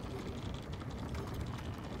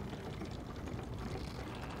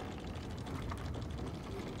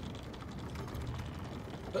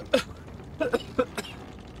 You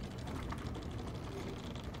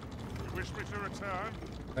wish me to return?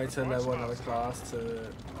 I need to level another class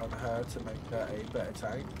on her to make her a better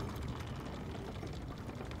tank.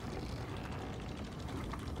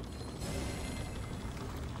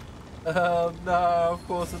 Oh no, of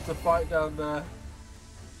course it's a fight down there.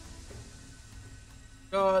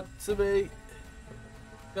 God, to me.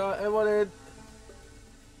 God, everyone in.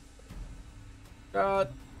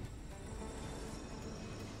 God.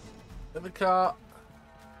 In the car.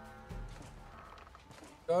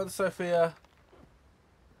 Go on, Sophia.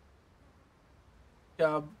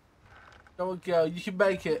 Come. Come on, girl. You can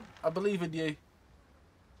make it. I believe in you.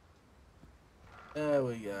 There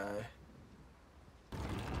we go.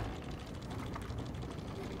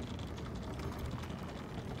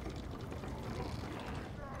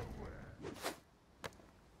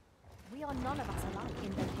 We are none of us alike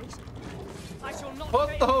in vocation. I shall not.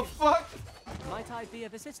 What the fuck? Might I be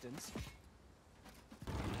of assistance?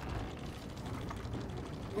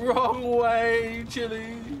 Wrong way,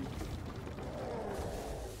 Chili.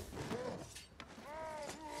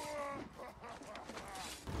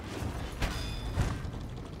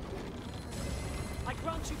 I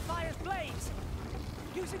grant you fire's blades.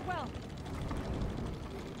 Use it well.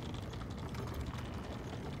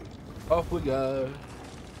 Off we go.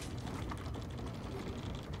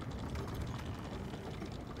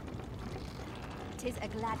 Tis a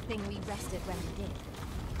glad thing we rested when we did.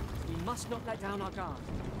 We must not let down our guard.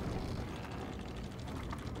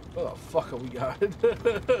 Where the fuck are we going?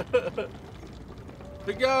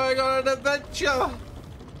 We're going on an adventure!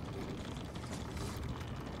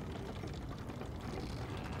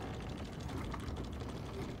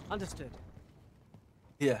 Understood.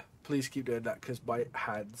 Yeah, please keep doing that because my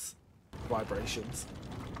hands vibrations.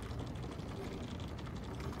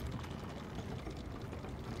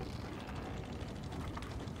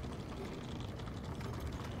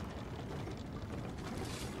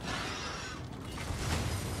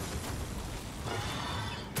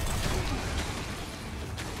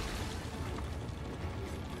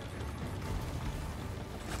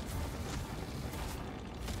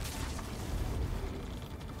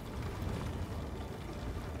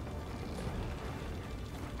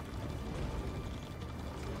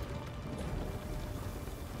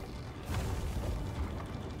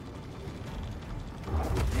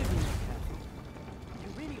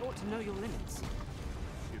 To know your limits.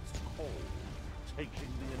 It's called taking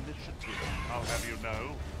the initiative, I'll have you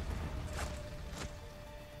know.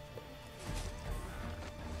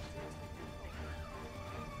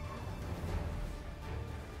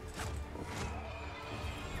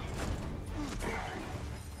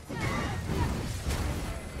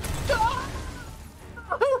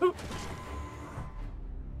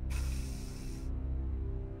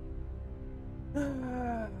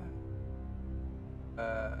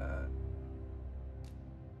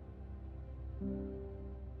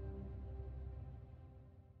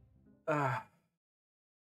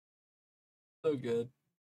 So good.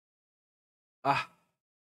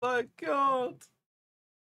 My God.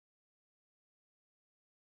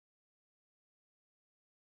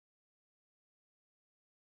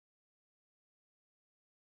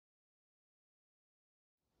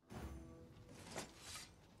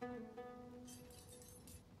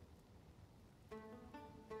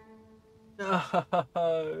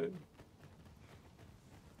 No.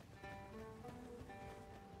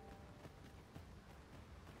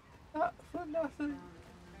 That for nothing.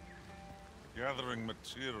 Gathering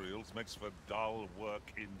materials makes for dull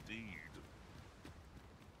work indeed.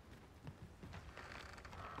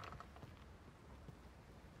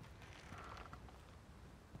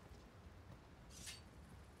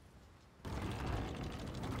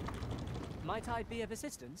 Might I be of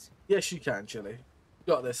assistance? Yes, you can, Chili.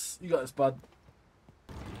 You got this. You got this, bud.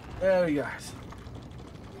 There we go.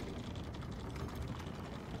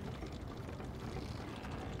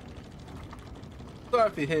 Sorry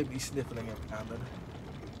if you hear me sniffling every now and then.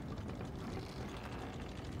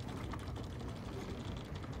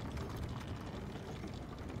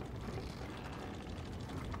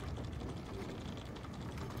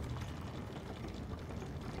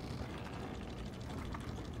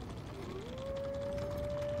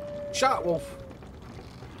 Shut up, Wolf.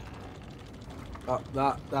 Oh,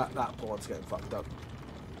 that pawn's getting fucked up.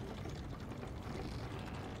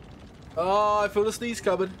 Oh, I feel the sneeze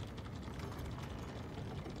coming.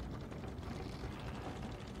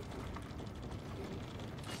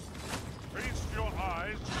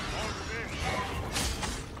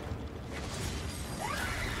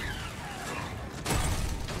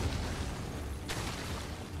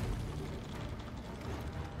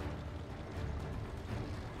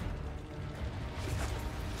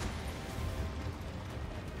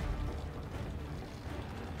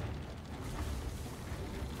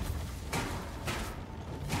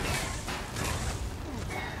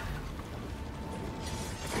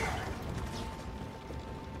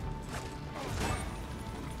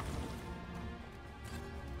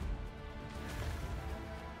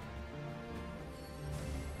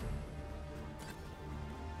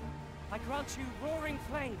 grant you roaring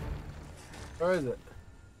flame. Where is it?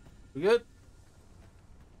 We good?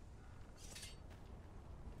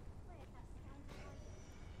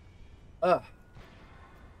 Alright.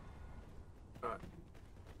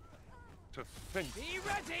 To think. Be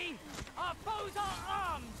ready! Our foes are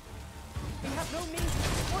armed! We have no means of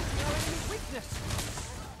exploiting our enemy's weakness.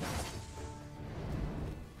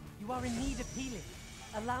 You are in need of healing.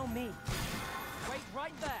 Allow me. Wait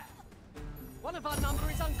right there. One of our number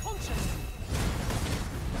is unconscious.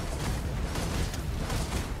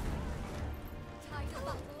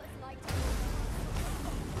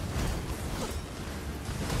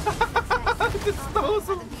 This is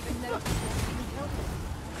awesome.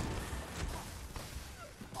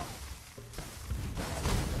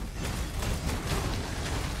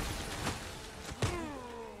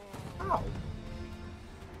 Ow.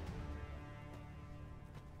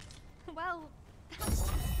 Well, that's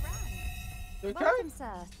just grand. You okay? Welcome,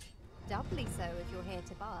 sir. Doubly so if you're here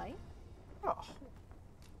to buy. Oh.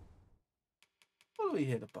 What are we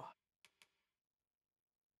here to buy?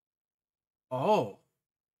 Oh.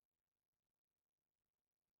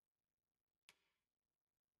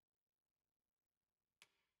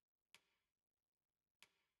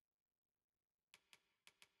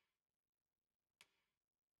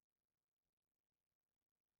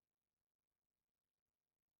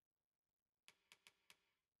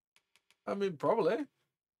 I mean, probably.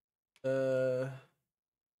 Out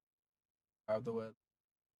the word.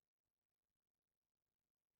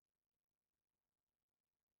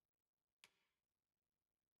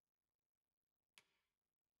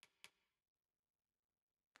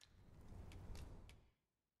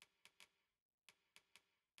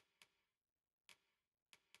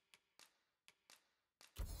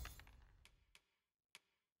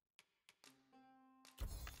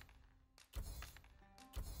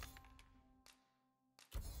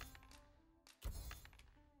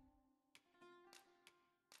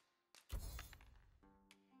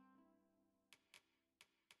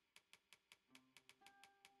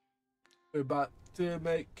 We're about to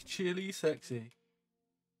make chili sexy.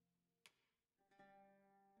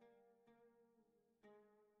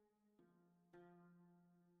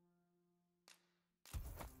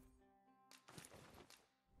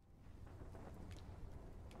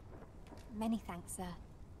 Many thanks, sir.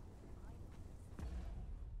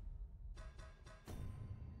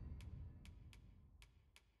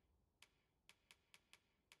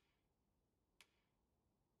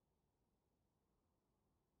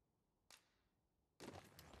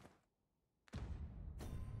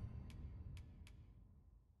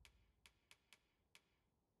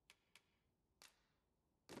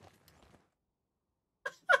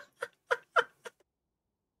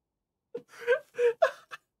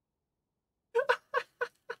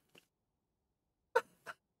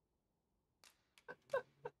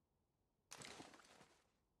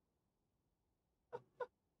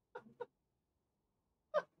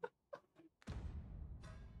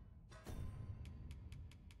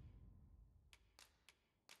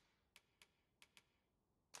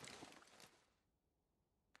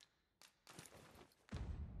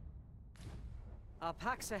 Our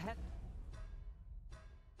packs ahead.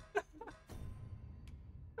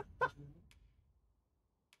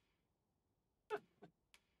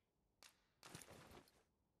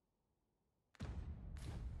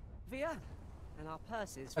 Via, and our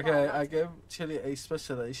purses. Okay, I gave Chili a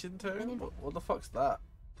specialization tone. What the fuck's that?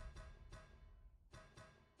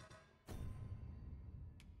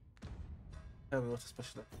 Tell me what's a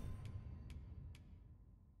special.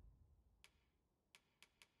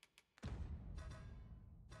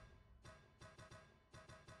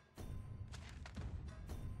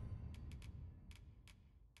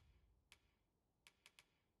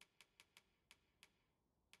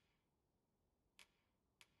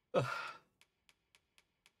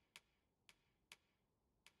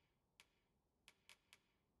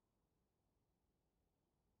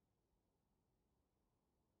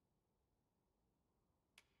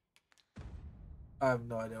 I have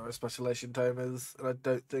no idea what a specialization tome is, and I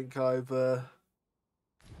don't think I've had the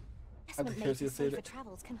Estimate made curiosity for to see safer it.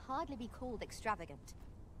 travels can hardly be called extravagant.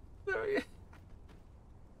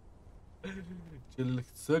 Chili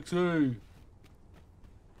sexy.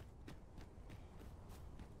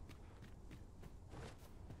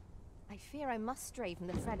 I fear I must stray from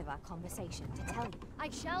the thread of our conversation to tell you.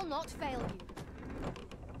 I shall not fail you.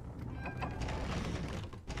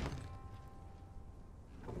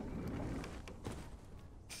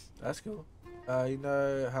 That's cool. You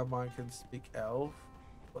know how mine can speak elf?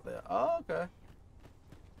 What they are? Oh, okay.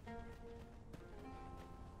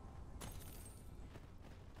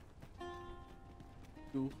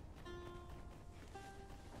 Cool.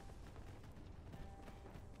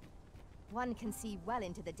 One can see well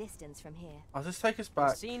into the distance from here. I'll just take us The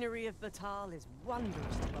back. scenery of Batal is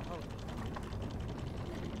wondrous to behold.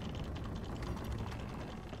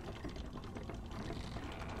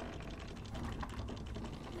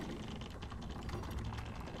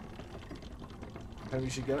 Maybe we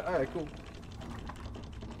should get it. Alright, cool.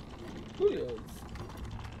 Coolios.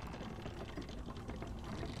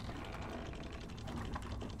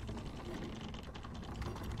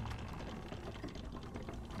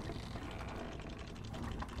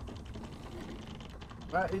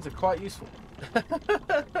 Right, these are quite useful to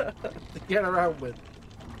get around with.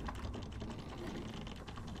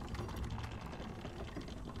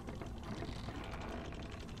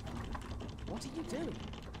 What are you doing?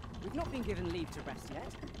 We've not been given leave to rest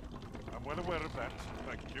yet. I'm well aware of that,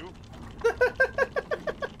 thank you.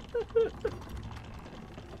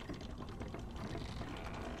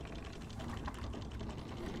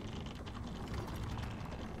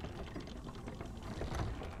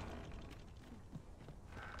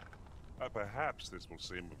 Perhaps this will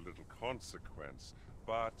seem of little consequence,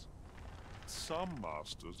 but some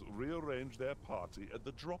masters rearrange their party at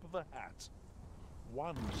the drop of a hat.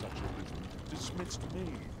 One such arisen dismissed me.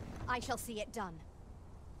 I shall see it done.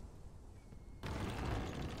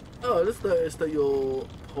 Oh, I just noticed that your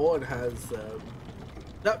pawn has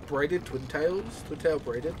that braided twin tails, twin tail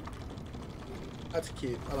braided. That's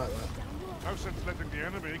cute. I like that. No sense letting the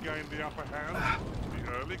enemy gain the upper hand.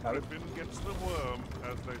 The early griffin gets the worm,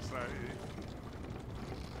 as they say.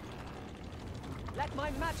 Let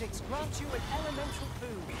my magics grant you an elemental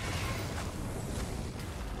food.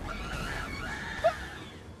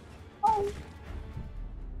 Oh.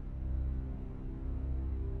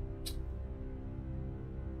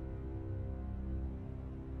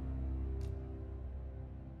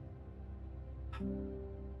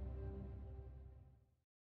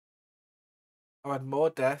 I had more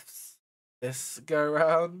deaths this go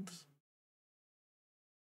round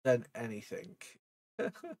than anything.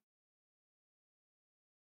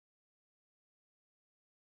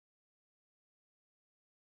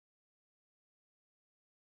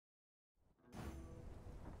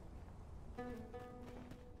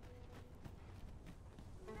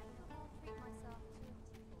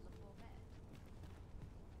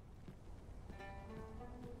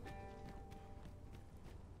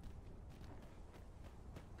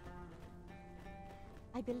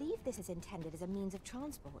 I believe this is intended as a means of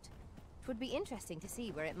transport. It would be interesting to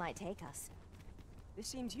see where it might take us. This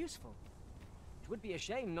seems useful. It would be a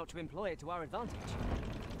shame not to employ it to our advantage.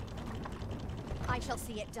 I shall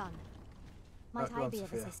see it done. Might I be of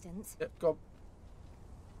Sophia. assistance? Yep, go on.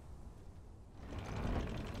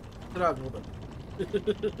 Get out, woman.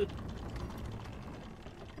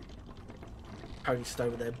 Harry's still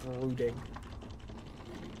over there brooding.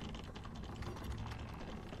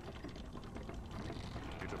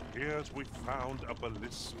 It appears we found a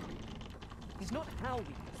ballista. It's not how we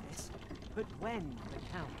use this, but when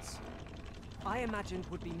that counts. I imagined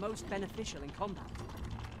would be most beneficial in combat.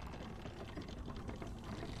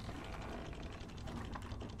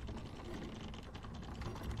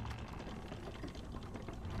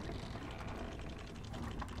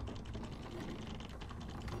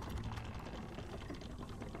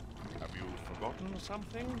 Have you forgotten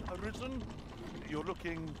something, Arisen? You're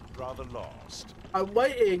looking rather lost. I'm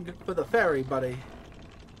waiting for the ferry, buddy.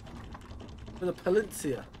 For the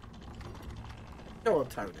Palencia. Go on,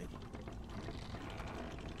 Tony.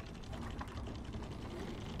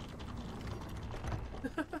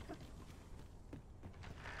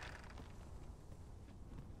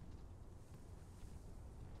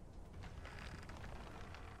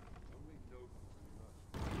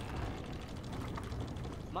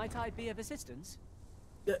 Might I be of assistance?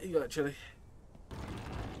 Yeah, you actually.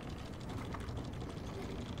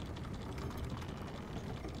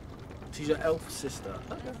 She's your elf sister.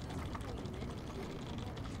 Okay.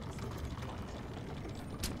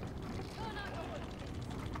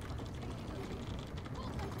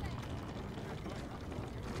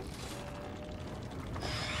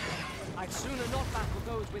 I'd sooner not battle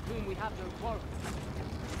those with whom we have no quarrel.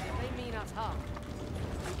 If they mean us harm,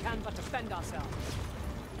 we can but defend ourselves.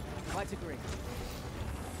 Quite agree.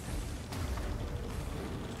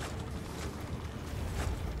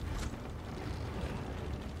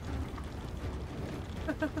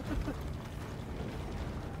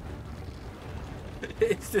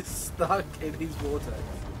 It's just stuck in his vortex.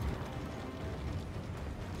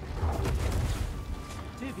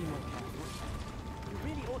 Do be more careful. You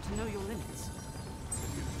really ought to know your limits.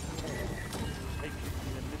 Take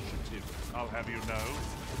the initiative, I'll have you know.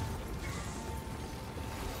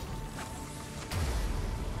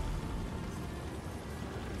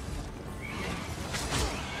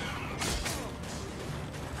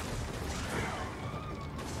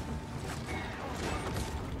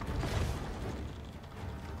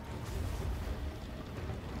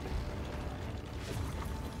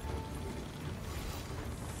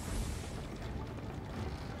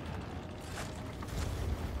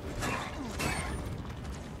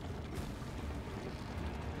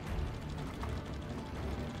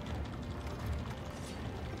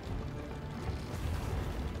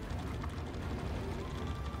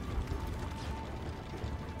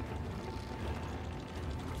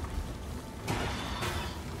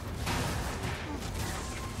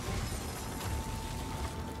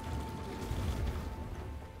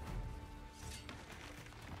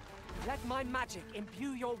 Let my magic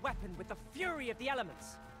imbue your weapon with the fury of the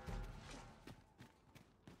elements.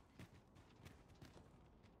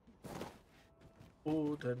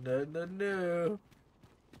 Oh, no.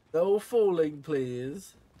 No falling,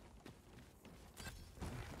 please.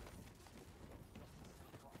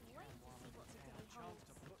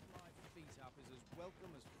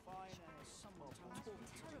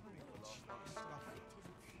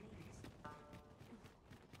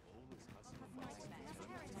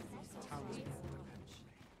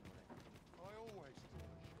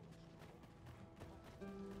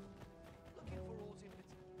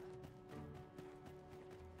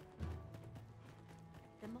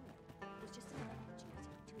 The mole was just another opportunity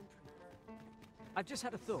to improve. I've just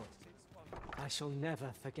had a thought. I shall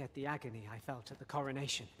never forget the agony I felt at the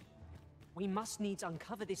coronation. We must needs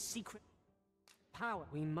uncover this secret power.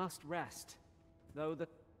 We must rest. Though the...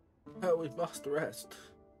 Oh, we must rest.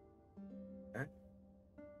 Okay.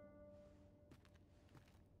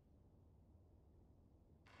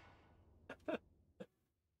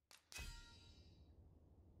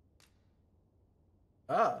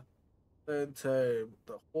 Then to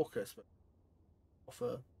the hawkers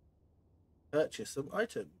offer purchase some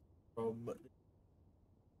items from.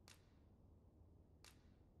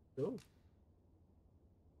 Cool.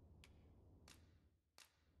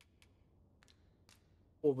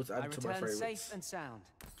 What was added to my favorites? Safe and sound.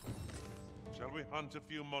 Shall we hunt a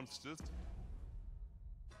few monsters?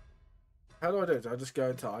 How do I do it? I just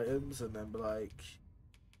go into items and then be like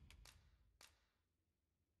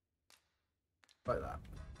that.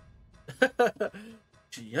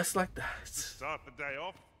 Just like that. Start the day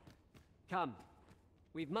off. Come.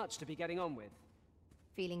 We've much to be getting on with.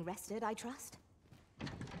 Feeling rested, I trust?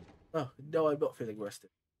 Oh, no, I'm not feeling rested.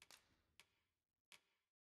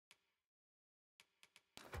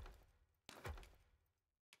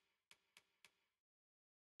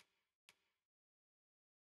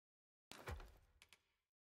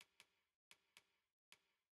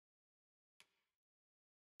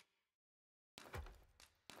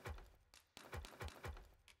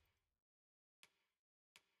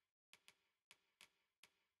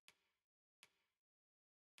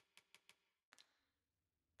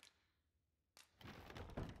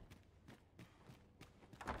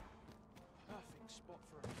 Spot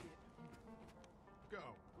for a kid. Go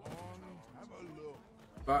on, have a look.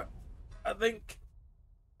 But I think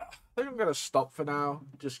I'm gonna stop for now,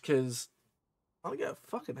 just because I get a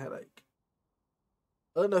fucking headache.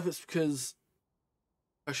 I don't know if it's because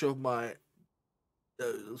I shoved my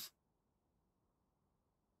nose.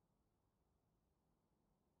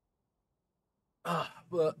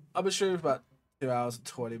 But I've been streaming for about 2 hours and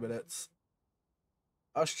 20 minutes.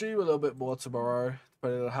 I'll stream a little bit more tomorrow,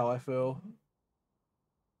 depending on how I feel.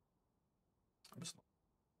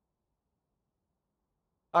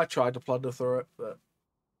 I tried to plunder through it, but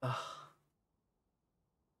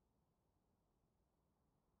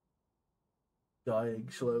dying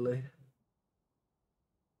slowly.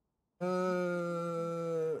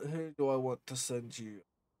 Who do I want to send you?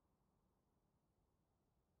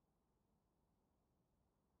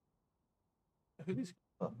 Who is?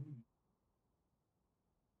 Oh.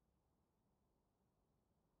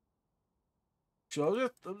 Sure, I'm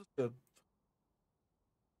just gonna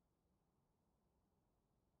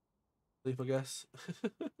sleep, I guess.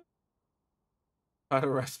 Had a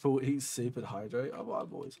restful, eat soup, and hydrate. I'm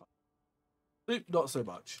always sleep, not so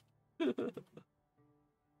much, because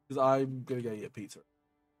I'm gonna go eat a pizza.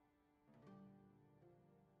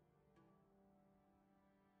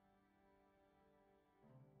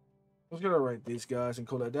 I was gonna rate these guys and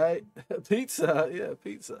call it a day. Pizza, yeah,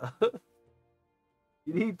 pizza.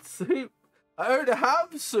 You need soup. I already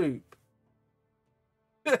have soup.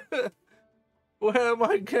 Where am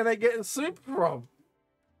I gonna get soup from?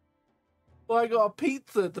 Well, I got a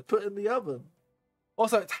pizza to put in the oven.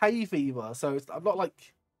 Also, it's hay fever, so I'm not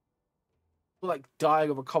like dying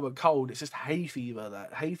of a common cold. It's just hay fever.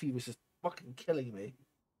 That hay fever is just fucking killing me.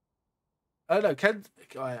 I don't know.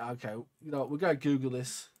 Okay, you know what, we're gonna Google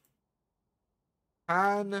this.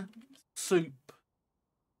 Can soup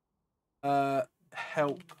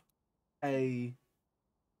help hay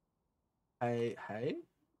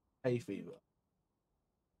fever?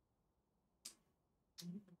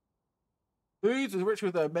 Foods is rich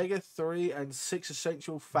with omega-3 and 6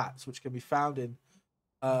 essential fats, which can be found in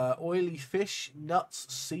oily fish,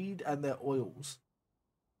 nuts, seed, and their oils.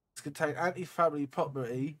 It contains anti-inflammatory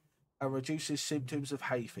property and reduces symptoms of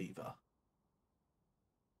hay fever.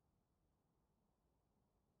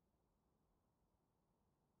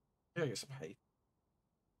 I get some hay.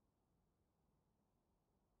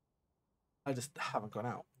 I just haven't gone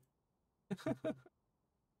out.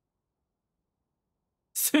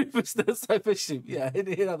 Super so fish. Yeah,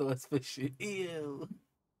 in other words, fish. Ew.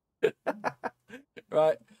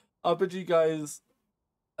 Right. I'll bid you guys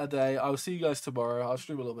a day. I'll see you guys tomorrow. I'll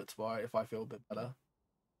stream a little bit tomorrow if I feel a bit better.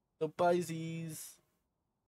 So, bye-sies.